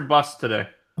 5X. Who's your bust today?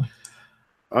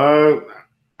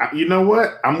 You know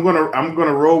what? I'm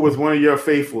gonna roll with one of your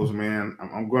faithfuls, man.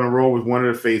 I'm gonna roll with one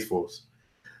of the faithfuls.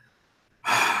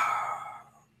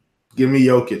 Give me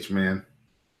Jokic, man.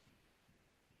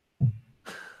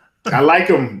 I like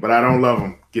him, but I don't love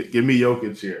him. Give me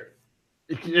Jokic here.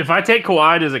 If I take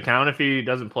Kawhi, does it count if he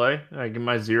doesn't play? I give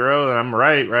my 0, then I'm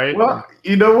right? Well,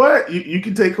 you know what? You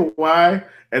can take Kawhi,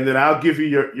 and then I'll give you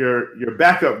your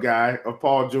backup guy of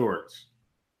Paul George.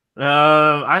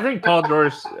 I think Paul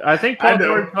George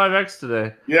 5X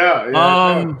today. Yeah.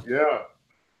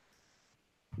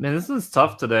 Man, this is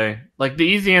tough today. Like the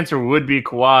easy answer would be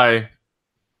Kawhi.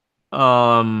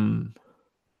 Man,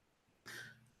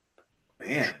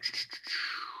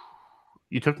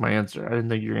 you took my answer. I didn't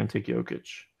think you were gonna take Jokic.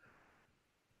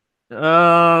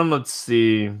 Let's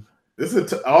see. This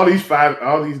is all these guys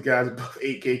above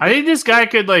 8K. I think this guy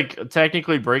could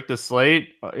technically break the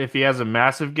slate if he has a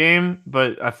massive game,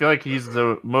 but I feel like he's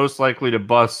the most likely to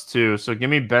bust too. So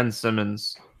give me Ben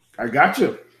Simmons. I got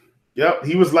you. Yep,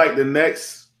 he was like the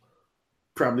next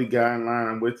probably guy in line.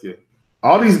 I'm with you.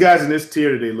 All these guys in this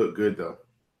tier today look good though.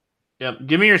 Yep.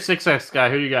 Give me your 6X guy.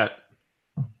 Who you got?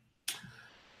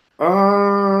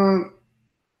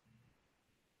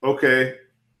 Okay.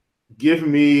 Give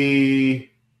me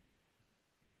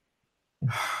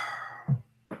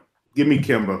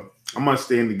Kemba. I'm gonna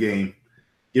stay in the game.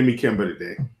 Give me Kemba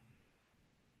today.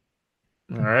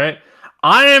 All right.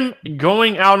 I am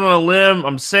going out on a limb.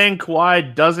 I'm saying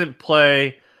Kawhi doesn't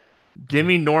play. Give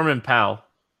me Norman Powell.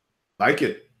 Like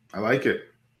it. I like it.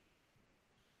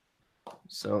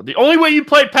 So the only way you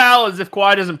play Powell is if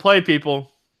Kawhi doesn't play,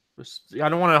 people. I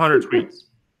don't want 100 tweets.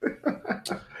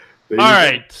 All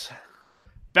right.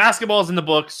 Basketball's in the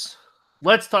books.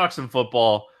 Let's talk some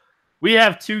football. We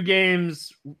have 2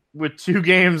 games with 2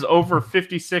 games over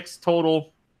 56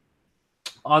 total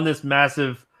on this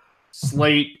massive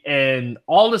slate. And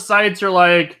all the sites are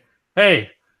like, hey,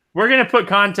 we're going to put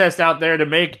contests out there to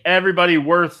make everybody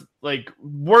worth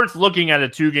looking at a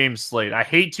 2-game slate. I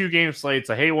hate 2-game slates.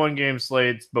 I hate 1-game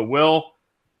slates. But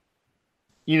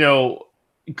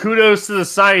kudos to the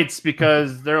sites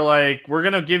because they're like, we're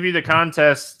going to give you the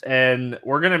contest and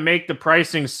we're going to make the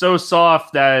pricing so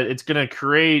soft that it's going to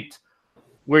create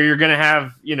where you're going to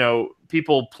have,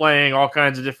 people playing all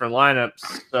kinds of different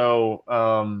lineups. So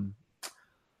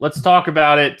let's talk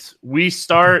about it. We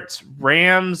start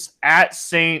Rams at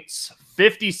Saints,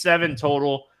 57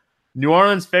 total. New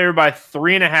Orleans favored by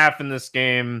 3.5 in this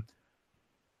game.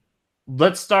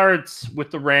 Let's start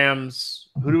with the Rams.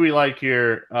 Who do we like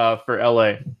here for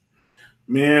LA?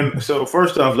 Man, so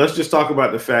first off, let's just talk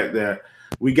about the fact that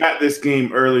we got this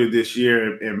game earlier this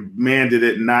year, and man, did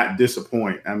it not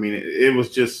disappoint. I mean, it was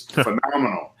just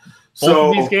phenomenal. Both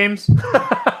of these games?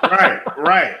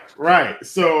 Right.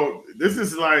 So this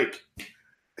is like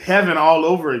heaven all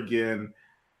over again.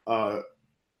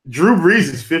 Drew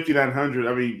Brees is 5,900.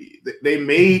 I mean, they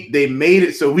made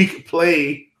it so we could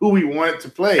play who we wanted to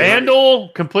play.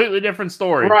 FanDuel, completely different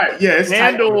story. Right, yeah. It's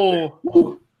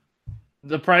FanDuel,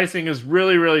 the pricing is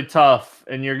really, really tough,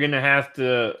 and you're going to have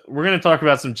to – we're going to talk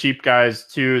about some cheap guys,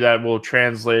 too, that will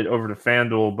translate over to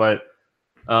FanDuel. But,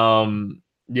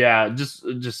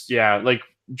 like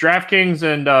DraftKings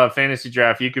and Fantasy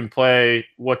Draft, you can play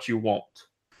what you want.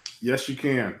 Yes, you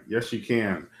can.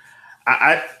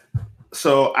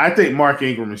 So I think Mark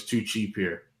Ingram is too cheap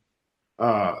here.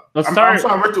 Let's start. I'm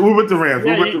sorry, we're with the Rams.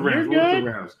 Yeah, We're with the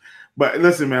Rams. But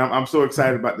listen, man, I'm so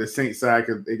excited about the Saints side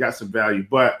because they got some value.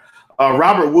 But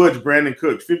Robert Woods, Brandon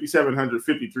Cooks, 5,700,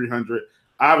 5,300.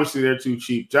 Obviously, they're too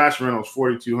cheap. Josh Reynolds,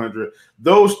 4,200.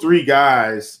 Those three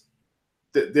guys,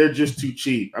 they're just too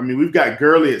cheap. I mean, we've got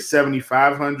Gurley at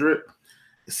 7,500,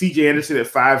 C.J. Anderson at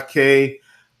 5K.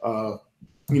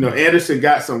 Anderson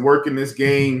got some work in this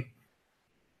game,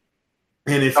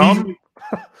 and if he's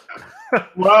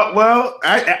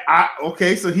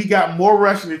okay, so he got more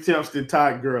rushing attempts than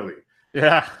Todd Gurley.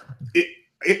 Yeah.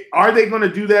 Are they going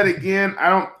to do that again?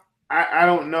 I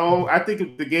don't know. I think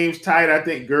if the game's tight, I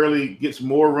think Gurley gets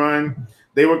more run.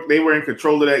 They were in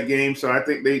control of that game, so I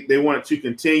think they wanted to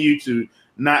continue to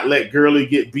not let Gurley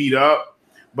get beat up.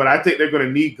 But I think they're going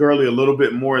to need Gurley a little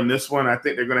bit more in this one. I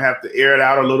think they're going to have to air it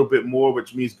out a little bit more,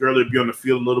 which means Gurley will be on the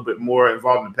field a little bit more,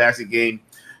 involved in the passing game.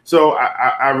 So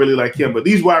I really like him. But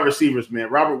these wide receivers, man,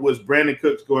 Robert Woods, Brandon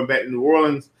Cooks going back to New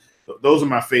Orleans, those are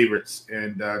my favorites.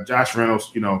 And Josh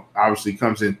Reynolds, obviously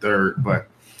comes in third. But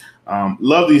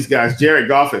love these guys. Jared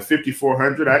Goff at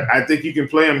 5,400. I think you can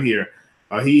play him here.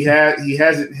 He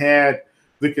hasn't had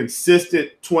the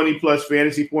consistent 20-plus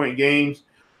fantasy point games.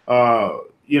 But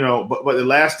the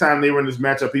last time they were in this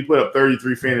matchup, he put up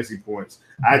 33 fantasy points.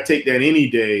 I'd take that any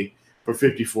day for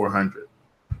 5,400.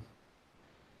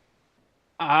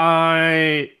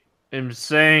 I am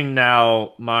saying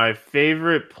now my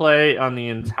favorite play on the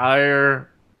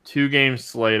entire 2-game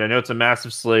slate, I know it's a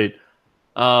massive slate,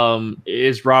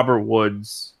 is Robert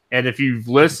Woods. And if you've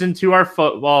listened to our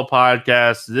football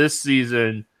podcast this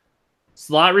season,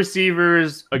 slot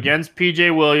receivers against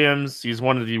P.J. Williams, he's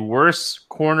one of the worst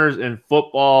corners in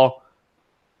football.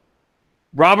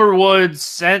 Robert Woods,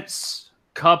 since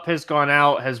Kupp has gone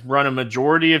out, has run a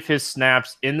majority of his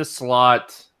snaps in the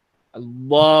slot. I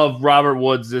love Robert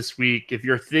Woods this week. If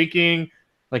you're thinking,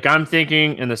 like I'm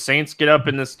thinking, and the Saints get up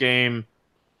in this game,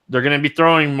 they're going to be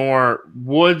throwing more.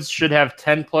 Woods should have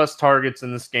 10-plus targets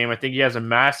in this game. I think he has a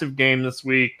massive game this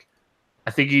week.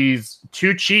 I think he's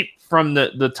too cheap from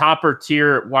the topper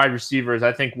tier wide receivers.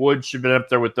 I think Woods should have been up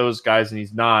there with those guys, and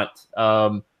he's not.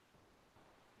 I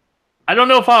don't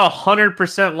know if I'll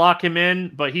 100% lock him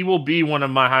in, but he will be one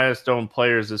of my highest owned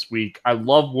players this week. I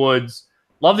love Woods.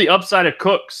 Love the upside of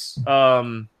Cooks. Obviously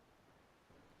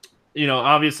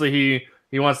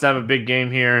he wants to have a big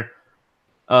game here.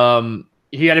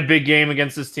 He had a big game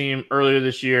against this team earlier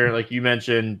this year, like you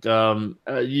mentioned.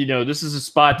 This is a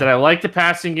spot that I like the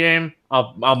passing game.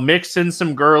 I'll mix in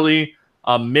some Gurley.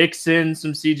 I'll mix in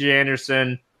some C.J.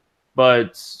 Anderson.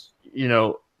 But,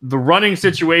 the running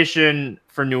situation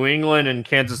for New England and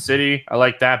Kansas City, I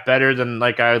like that better than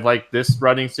I like this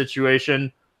running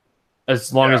situation.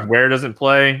 As long as Ware doesn't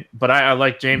play. But I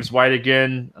like James White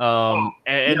again.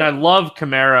 And I love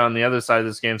Kamara on the other side of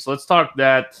this game. So let's talk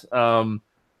that.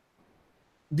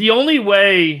 The only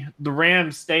way the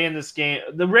Rams stay in this game,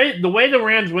 the way the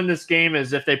Rams win this game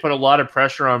is if they put a lot of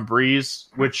pressure on Breeze,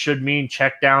 which should mean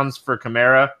checkdowns for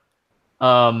Kamara.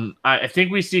 I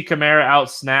think we see Kamara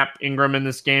out-snap Ingram in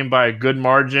this game by a good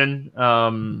margin.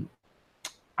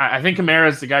 I think Kamara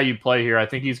is the guy you play here. I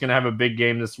think he's going to have a big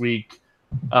game this week.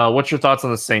 What's your thoughts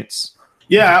on the Saints?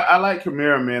 Yeah, I like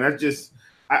Kamara, man.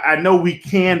 I know we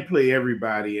can play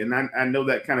everybody, and I know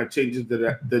that kind of changes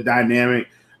the dynamic.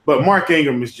 But Mark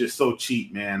Ingram is just so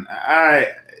cheap, man. I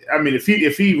mean, if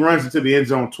he runs into the end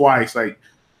zone twice,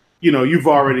 he's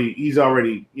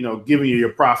already giving you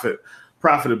your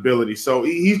profitability. So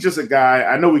he's just a guy.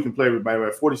 I know we can play everybody, but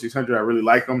at 4,600, I really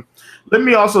like him. Let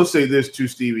me also say this too,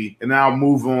 Stevie, and I'll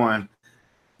move on.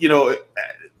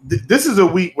 This is a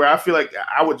week where I feel like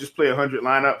I would just play 100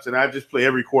 lineups and I just play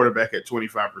every quarterback at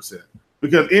 25%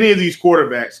 because any of these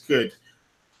quarterbacks could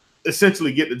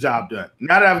essentially get the job done.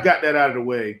 Now that I've got that out of the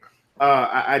way,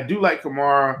 I do like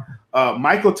Kamara.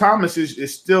 Michael Thomas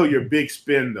is still your big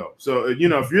spin though. So if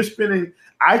you're spending,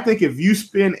 I think if you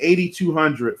spend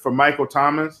 $8,200 for Michael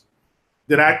Thomas,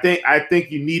 then I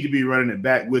think you need to be running it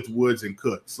back with Woods and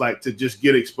Cooks, like to just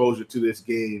get exposure to this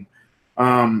game.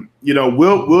 Will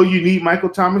you need Michael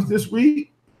Thomas this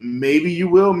week? Maybe you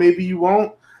will, maybe you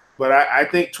won't. But I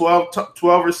think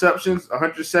 12 receptions,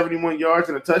 171 yards,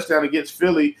 and a touchdown against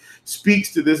Philly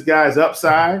speaks to this guy's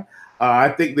upside. I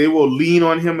think they will lean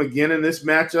on him again in this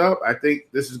matchup. I think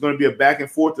this is going to be a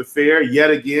back-and-forth affair yet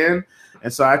again.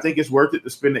 And so I think it's worth it to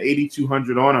spend the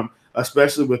 $8,200 on him,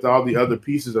 especially with all the other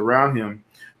pieces around him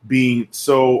being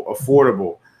so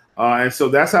affordable. And so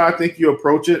that's how I think you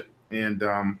approach it and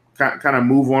kind of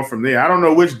move on from there. I don't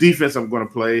know which defense I'm going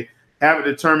to play. Haven't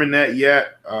determined that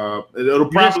yet. It'll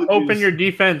probably open your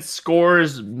defense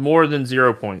scores more than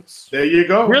 0 points. There you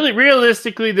go. Really,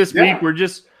 realistically, this week we're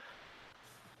just,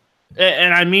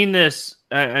 and I mean this,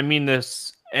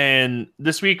 and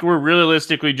this week we're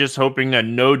realistically just hoping that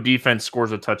no defense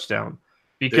scores a touchdown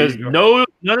because none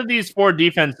of these 4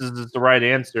 defenses is the right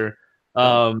answer.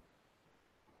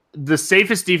 The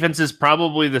safest defense is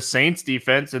probably the Saints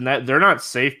defense, and that they're not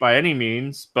safe by any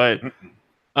means, but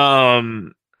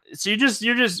so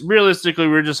you're just realistically,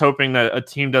 we're just hoping that a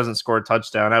team doesn't score a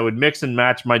touchdown. I would mix and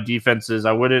match my defenses.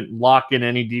 I wouldn't lock in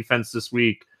any defense this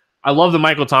week. I love the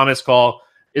Michael Thomas call.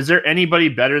 Is there anybody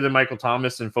better than Michael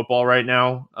Thomas in football right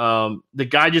now? The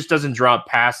guy just doesn't drop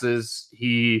passes.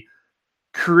 He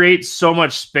creates so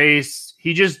much space.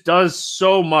 He just does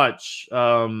so much.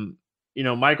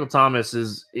 Michael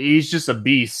Thomas he's just a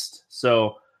beast.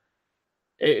 So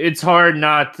it's hard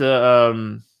not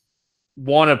to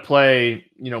want to play,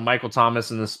 Michael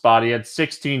Thomas in the spot. He had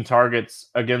 16 targets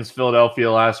against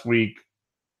Philadelphia last week,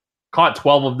 caught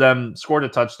 12 of them, scored a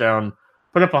touchdown,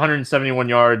 put up 171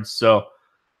 yards. So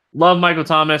love Michael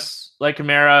Thomas, like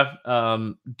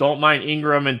Kamara. Don't mind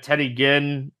Ingram and Teddy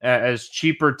Ginn as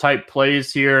cheaper type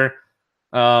plays here.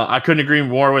 I couldn't agree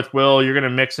more with Will. You're going to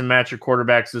mix and match your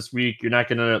quarterbacks this week. You're not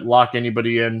going to lock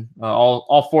anybody in.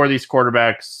 All 4 of these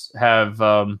quarterbacks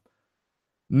have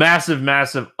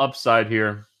massive upside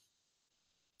here.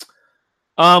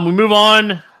 We move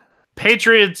on.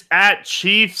 Patriots at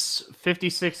Chiefs,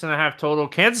 56.5 total.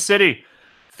 Kansas City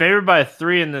favored by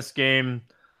 3 in this game.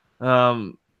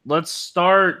 Let's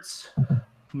start.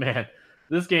 Man,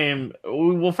 this game.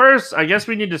 Well, first, I guess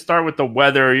we need to start with the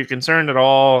weather. Are you concerned at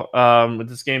all with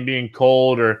this game being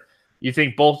cold, or you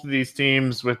think both of these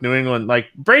teams with New England, like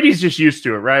Brady's just used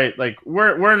to it, right? Like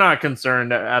we're not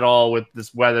concerned at all with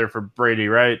this weather for Brady,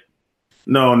 right?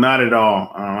 No, not at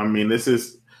all. I mean, this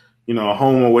is, a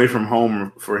home away from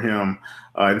home for him.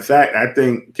 In fact, I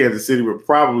think Kansas City would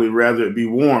probably rather it be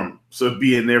warm, so it'd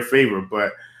be in their favor.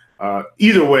 But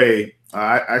either way,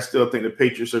 I still think the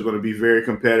Patriots are going to be very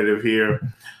competitive here.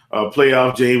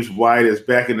 Playoff James White is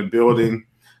back in the building.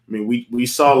 I mean, we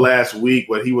saw last week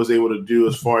what he was able to do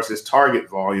as far as his target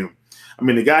volume. I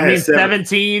mean, the guy had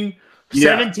 17.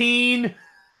 Yeah. 17.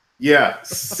 Yeah,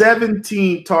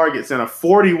 17 targets and a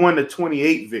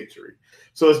 41-28 victory.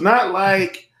 So it's not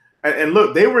like – and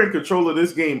look, they were in control of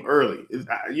this game early.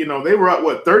 They were up,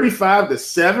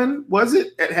 35-7, was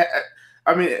it?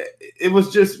 I mean, it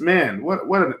was just, man,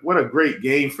 what a great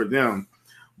game for them.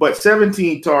 But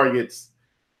 17 targets,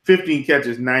 15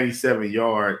 catches, 97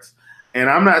 yards. And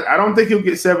I don't think he'll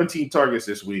get 17 targets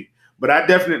this week, but I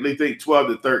definitely think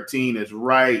 12-13 is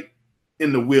right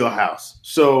in the wheelhouse.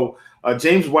 So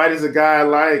James White is a guy I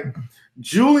like.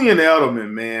 Julian Edelman,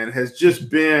 man, has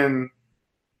just been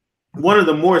one of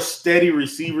the more steady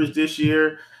receivers this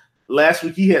year. Last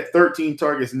week he had 13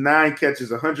 targets, 9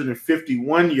 catches,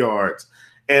 151 yards.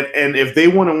 And if they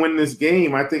want to win this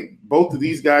game, I think both of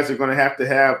these guys are going to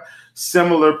have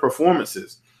similar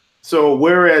performances. So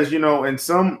whereas, in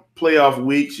some playoff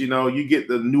weeks, you get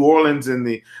the New Orleans and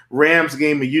the Rams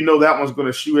game and that one's going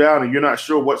to shoot out and you're not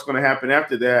sure what's going to happen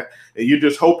after that. And you're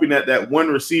just hoping that one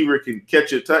receiver can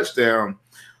catch a touchdown.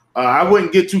 I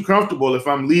wouldn't get too comfortable if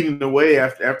I'm leading the way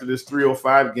after this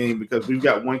 305 game because we've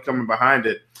got one coming behind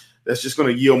it that's just going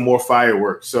to yield more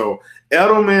fireworks. So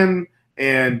Edelman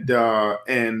and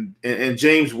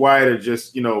James White are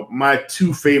just, my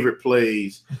 2 favorite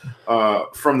plays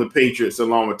from the Patriots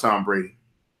along with Tom Brady.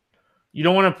 You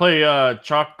don't want to play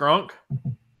Chalk Gronk?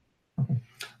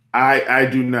 I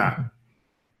do not.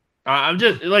 I'm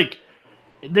just like,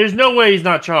 there's no way he's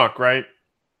not chalk, right?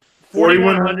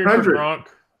 4,100 for Gronk.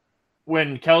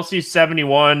 When Kelsey's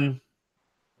 71,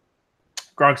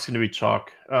 Gronk's going to be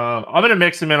chalk. I'm going to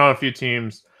mix him in on a few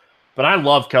teams, but I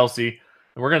love Kelsey,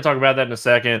 and we're going to talk about that in a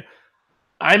second.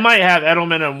 I might have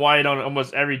Edelman and White on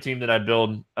almost every team that I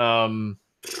build.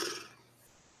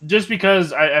 just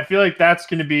because I feel like that's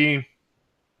going to be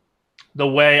the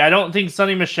way. I don't think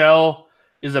Sonny Michel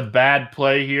is a bad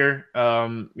play here.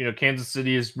 Kansas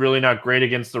City is really not great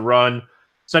against the run.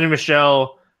 Sonny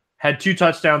Michel had 2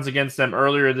 touchdowns against them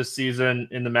earlier this season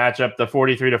in the matchup, the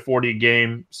 43-40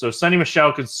 game. So Sonny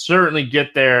Michel could certainly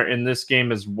get there in this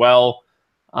game as well.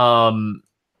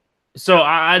 So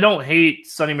I don't hate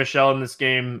Sonny Michel in this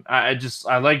game. I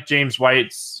like James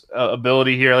White's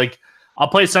ability here. Like, I'll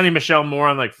play Sonny Michel more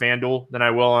on like FanDuel than I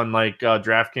will on like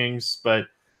DraftKings, but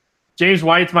James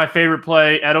White's my favorite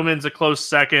play. Edelman's a close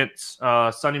second.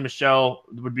 Sonny Michel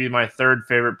would be my third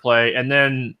favorite play. And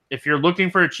then if you're looking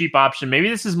for a cheap option, maybe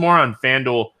this is more on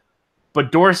FanDuel,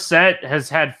 but Dorsett has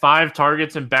had 5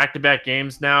 targets in back-to-back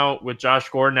games now with Josh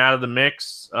Gordon out of the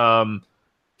mix. He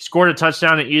scored a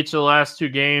touchdown in each of the last 2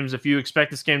 games. If you expect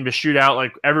this game to shoot out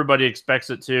like everybody expects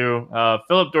it to,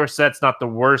 Philip Dorsett's not the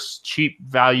worst cheap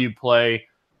value play.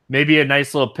 Maybe a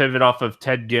nice little pivot off of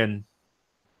Ted Ginn.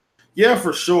 Yeah,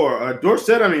 for sure.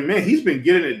 Dorsett, I mean, man, he's been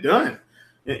getting it done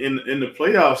in the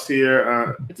playoffs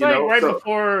here. It's like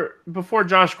before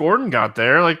Josh Gordon got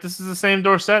there. Like, this is the same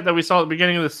Dorsett that we saw at the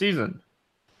beginning of the season.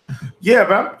 Yeah,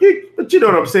 but you know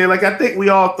what I'm saying? Like, I think we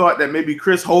all thought that maybe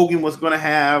Chris Hogan was going to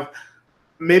have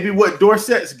maybe what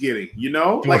Dorsett's getting,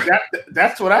 Like,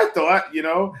 that's what I thought,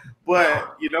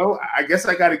 But, I guess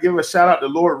I got to give a shout-out to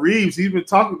Lord Reeves. He's been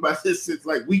talking about this since,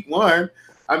 like, week 1.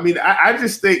 I mean, I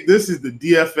just think this is the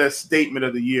DFS statement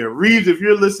of the year. Reeves, if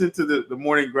you're listening to the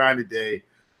Morning Grind today,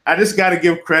 I just got to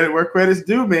give credit where credit's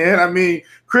due, man. I mean,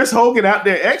 Chris Hogan out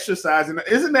there exercising.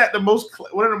 Isn't that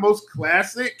one of the most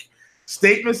classic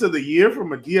statements of the year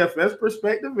from a DFS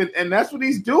perspective? And that's what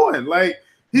he's doing. Like,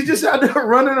 he's just out there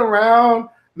running around,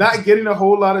 not getting a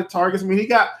whole lot of targets. I mean, he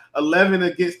got 11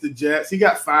 against the Jets. He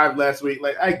got 5 last week.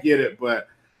 Like, I get it. But,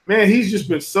 man, he's just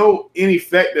been so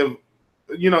ineffective.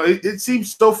 It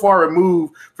seems so far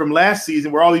removed from last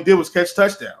season where all he did was catch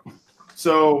touchdowns.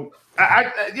 So,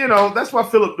 that's why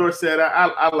Philip Dorsett,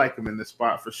 I like him in this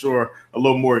spot for sure, a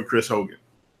little more than Chris Hogan.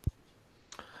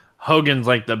 Hogan's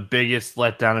like the biggest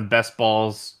letdown in best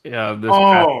balls this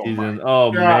past season.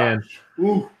 Oh, gosh.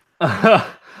 Man.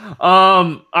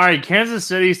 All right, Kansas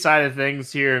City side of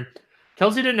things here.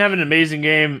 Kelce didn't have an amazing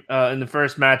game in the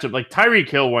first matchup. Like, Tyreek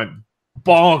Hill went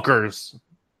bonkers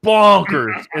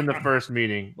in the first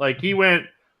meeting. Like, he went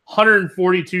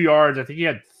 142 yards. I think he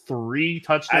had 3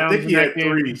 touchdowns. I think he had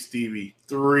 3, Stevie.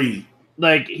 3.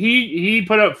 Like, he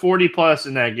put up 40 plus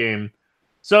in that game.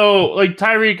 So, like,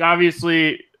 Tyreek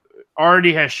obviously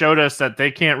already has showed us that they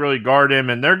can't really guard him,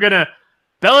 and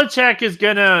Belichick is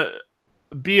gonna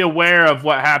be aware of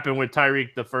what happened with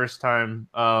Tyreek the first time.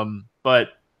 But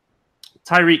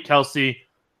Tyreek, Kelce,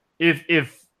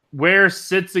 if Ware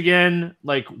sits again,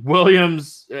 like,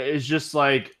 Williams is just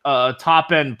like a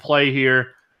top end play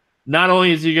here. Not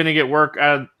only is he going to get work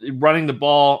out running the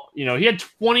ball, he had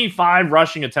 25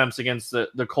 rushing attempts against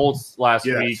the Colts last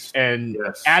week and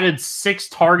added 6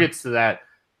 targets to that.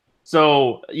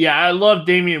 So, yeah, I love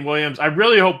Damian Williams. I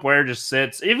really hope Ware just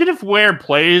sits. Even if Ware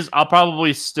plays, I'll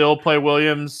probably still play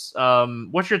Williams.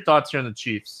 What's your thoughts here on the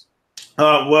Chiefs?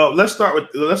 Well, let's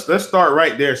start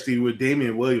right there, Steve, with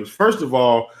Damian Williams. First of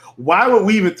all, why would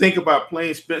we even think about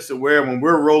playing Spencer Ware when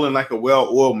we're rolling like a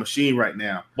well-oiled machine right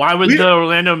now? Why would the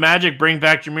Orlando Magic bring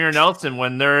back Jameer Nelson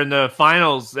when they're in the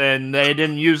finals and they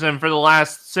didn't use him for the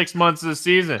last 6 months of the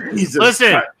season?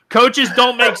 Listen, coaches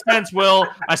don't make sense, Will.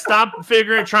 I stopped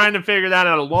trying to figure that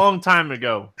out a long time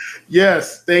ago.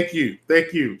 Yes, thank you.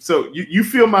 So you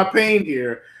feel my pain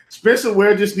here. Spencer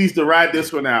Ware just needs to ride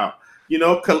this one out.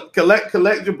 Collect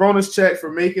your bonus check for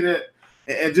making it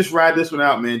and just ride this one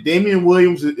out, man. Damian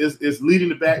Williams is leading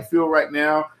the backfield right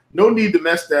now. No need to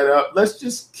mess that up. Let's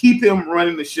just keep him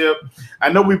running the ship.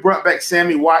 I know we brought back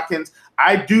Sammy Watkins.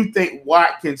 I do think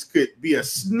Watkins could be a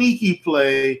sneaky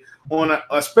play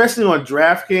especially on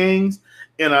DraftKings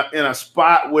in a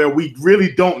spot where we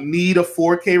really don't need a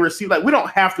 4K receiver. Like, we don't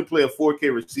have to play a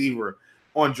 4K receiver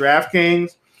on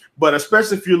DraftKings. But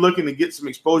especially if you're looking to get some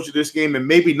exposure this game and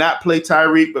maybe not play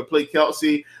Tyreek but play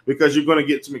Kelce because you're going to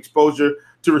get some exposure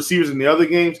to receivers in the other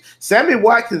games. Sammy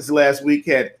Watkins last week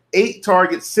had 8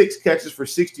 targets, 6 catches for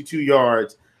 62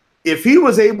 yards. If he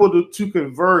was able to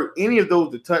convert any of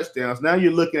those to touchdowns, now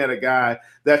you're looking at a guy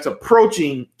that's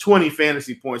approaching 20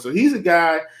 fantasy points. So he's a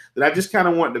guy that I just kind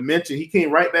of wanted to mention. He came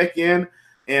right back in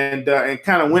and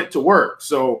kind of went to work.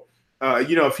 So,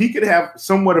 if he could have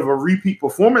somewhat of a repeat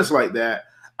performance like that,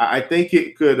 I think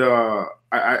it could.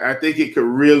 I think it could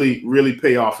really, really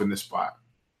pay off in this spot.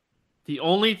 The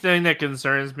only thing that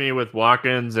concerns me with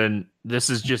Watkins, and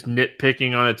this is just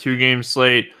nitpicking on a 2-game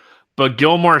slate, but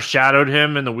Gilmore shadowed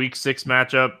him in the Week 6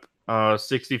 matchup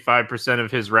 65%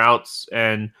 of his routes,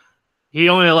 and he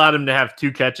only allowed him to have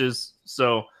 2 catches.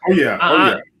 So,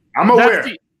 I'm aware.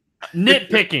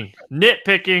 Nitpicking.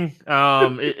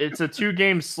 It's a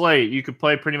 2-game slate. You could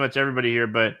play pretty much everybody here,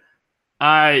 but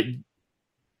I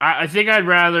think I'd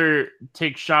rather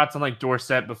take shots on like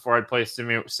Dorsett before I play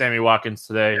Sammy Watkins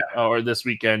today or this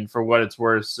weekend for what it's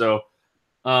worth. So,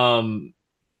 but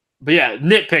yeah,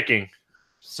 nitpicking.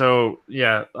 So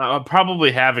yeah, I'll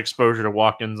probably have exposure to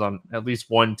Watkins on at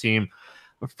least one team.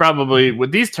 Probably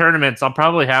with these tournaments, I'll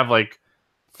probably have like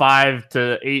 5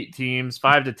 to 8 teams,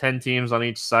 5 to 10 teams on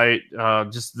each site.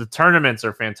 Just the tournaments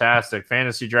are fantastic.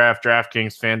 Fantasy Draft,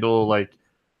 DraftKings, FanDuel, like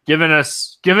giving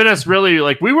us really,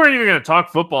 like, we weren't even going to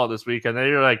talk football this weekend.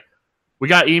 They were like, we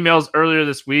got emails earlier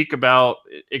this week about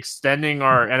extending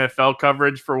our NFL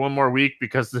coverage for one more week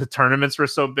because the tournaments were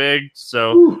so big.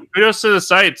 So kudos to the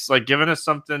sites, like giving us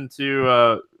something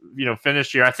to,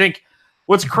 finish here. I think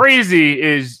what's crazy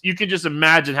is you can just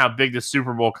imagine how big the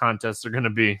Super Bowl contests are going to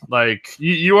be. Like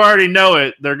you already know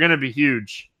it. They're going to be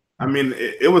huge. I mean,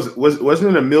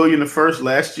 wasn't it $1 million the first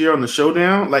last year on the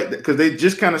Showdown? Like, because they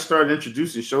just kind of started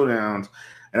introducing Showdowns.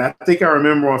 And I think I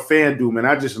remember on FanDuel, man,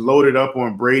 I just loaded up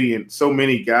on Brady and so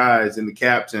many guys in the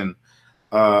captain.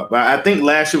 But I think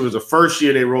last year was the first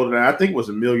year they rolled it out. I think it was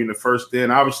 $1 million the first. Then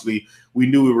obviously we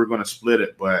knew we were going to split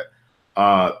it, but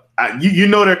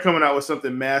they're coming out with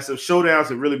something massive. Showdowns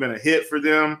have really been a hit for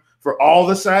them for all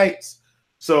the sites.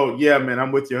 So yeah, man,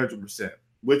 I'm with you 100%.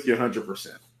 With you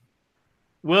 100%.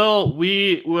 Well,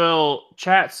 we will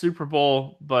chat Super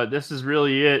Bowl, but this is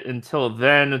really it. Until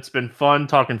then, it's been fun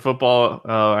talking football.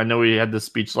 I know we had this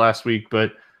speech last week,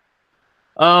 but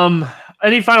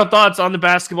any final thoughts on the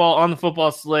basketball, on the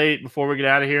football slate before we get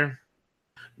out of here?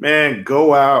 Man,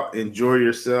 go out, enjoy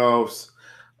yourselves,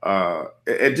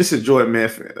 and just enjoy it, man.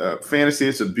 Fantasy,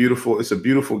 it's a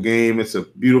beautiful game. It's a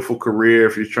beautiful career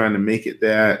if you're trying to make it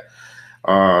that.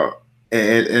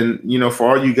 And for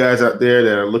all you guys out there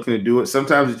that are looking to do it,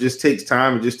 sometimes it just takes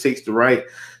time. It just takes the right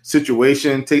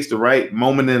situation, takes the right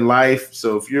moment in life.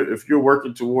 So if you're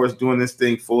working towards doing this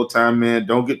thing full time, man,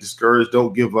 don't get discouraged.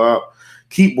 Don't give up.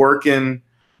 Keep working.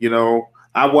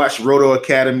 I watched Roto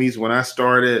Academies when I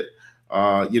started.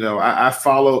 I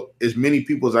followed as many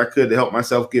people as I could to help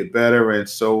myself get better. And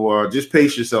so just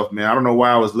pace yourself, man. I don't know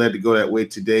why I was led to go that way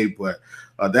today, but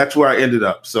that's where I ended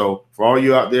up. So for all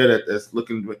you out there that's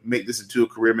looking to make this into a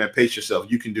career, man, pace yourself.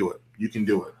 You can do it. You can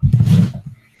do it.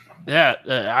 Yeah,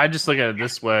 I just look at it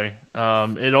this way.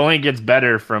 It only gets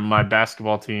better from my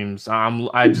basketball teams.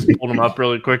 I just pulled them up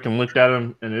really quick and looked at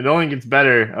them, and it only gets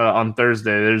better on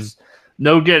Thursday. There's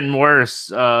no getting worse.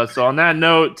 So on that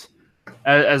note,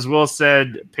 as Will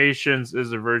said, patience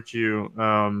is a virtue.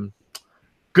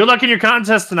 Good luck in your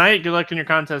contest tonight. Good luck in your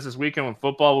contest this weekend with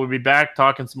football. We'll be back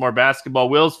talking some more basketball.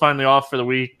 Will's finally off for the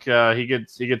week. He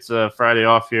gets a Friday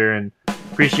off here, and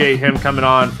appreciate him coming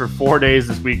on for 4 days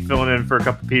this week, filling in for a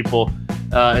couple people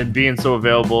and being so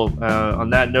available. On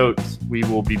that note, we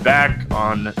will be back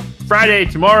on Friday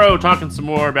tomorrow talking some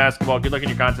more basketball. Good luck in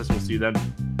your contest. We'll see you then.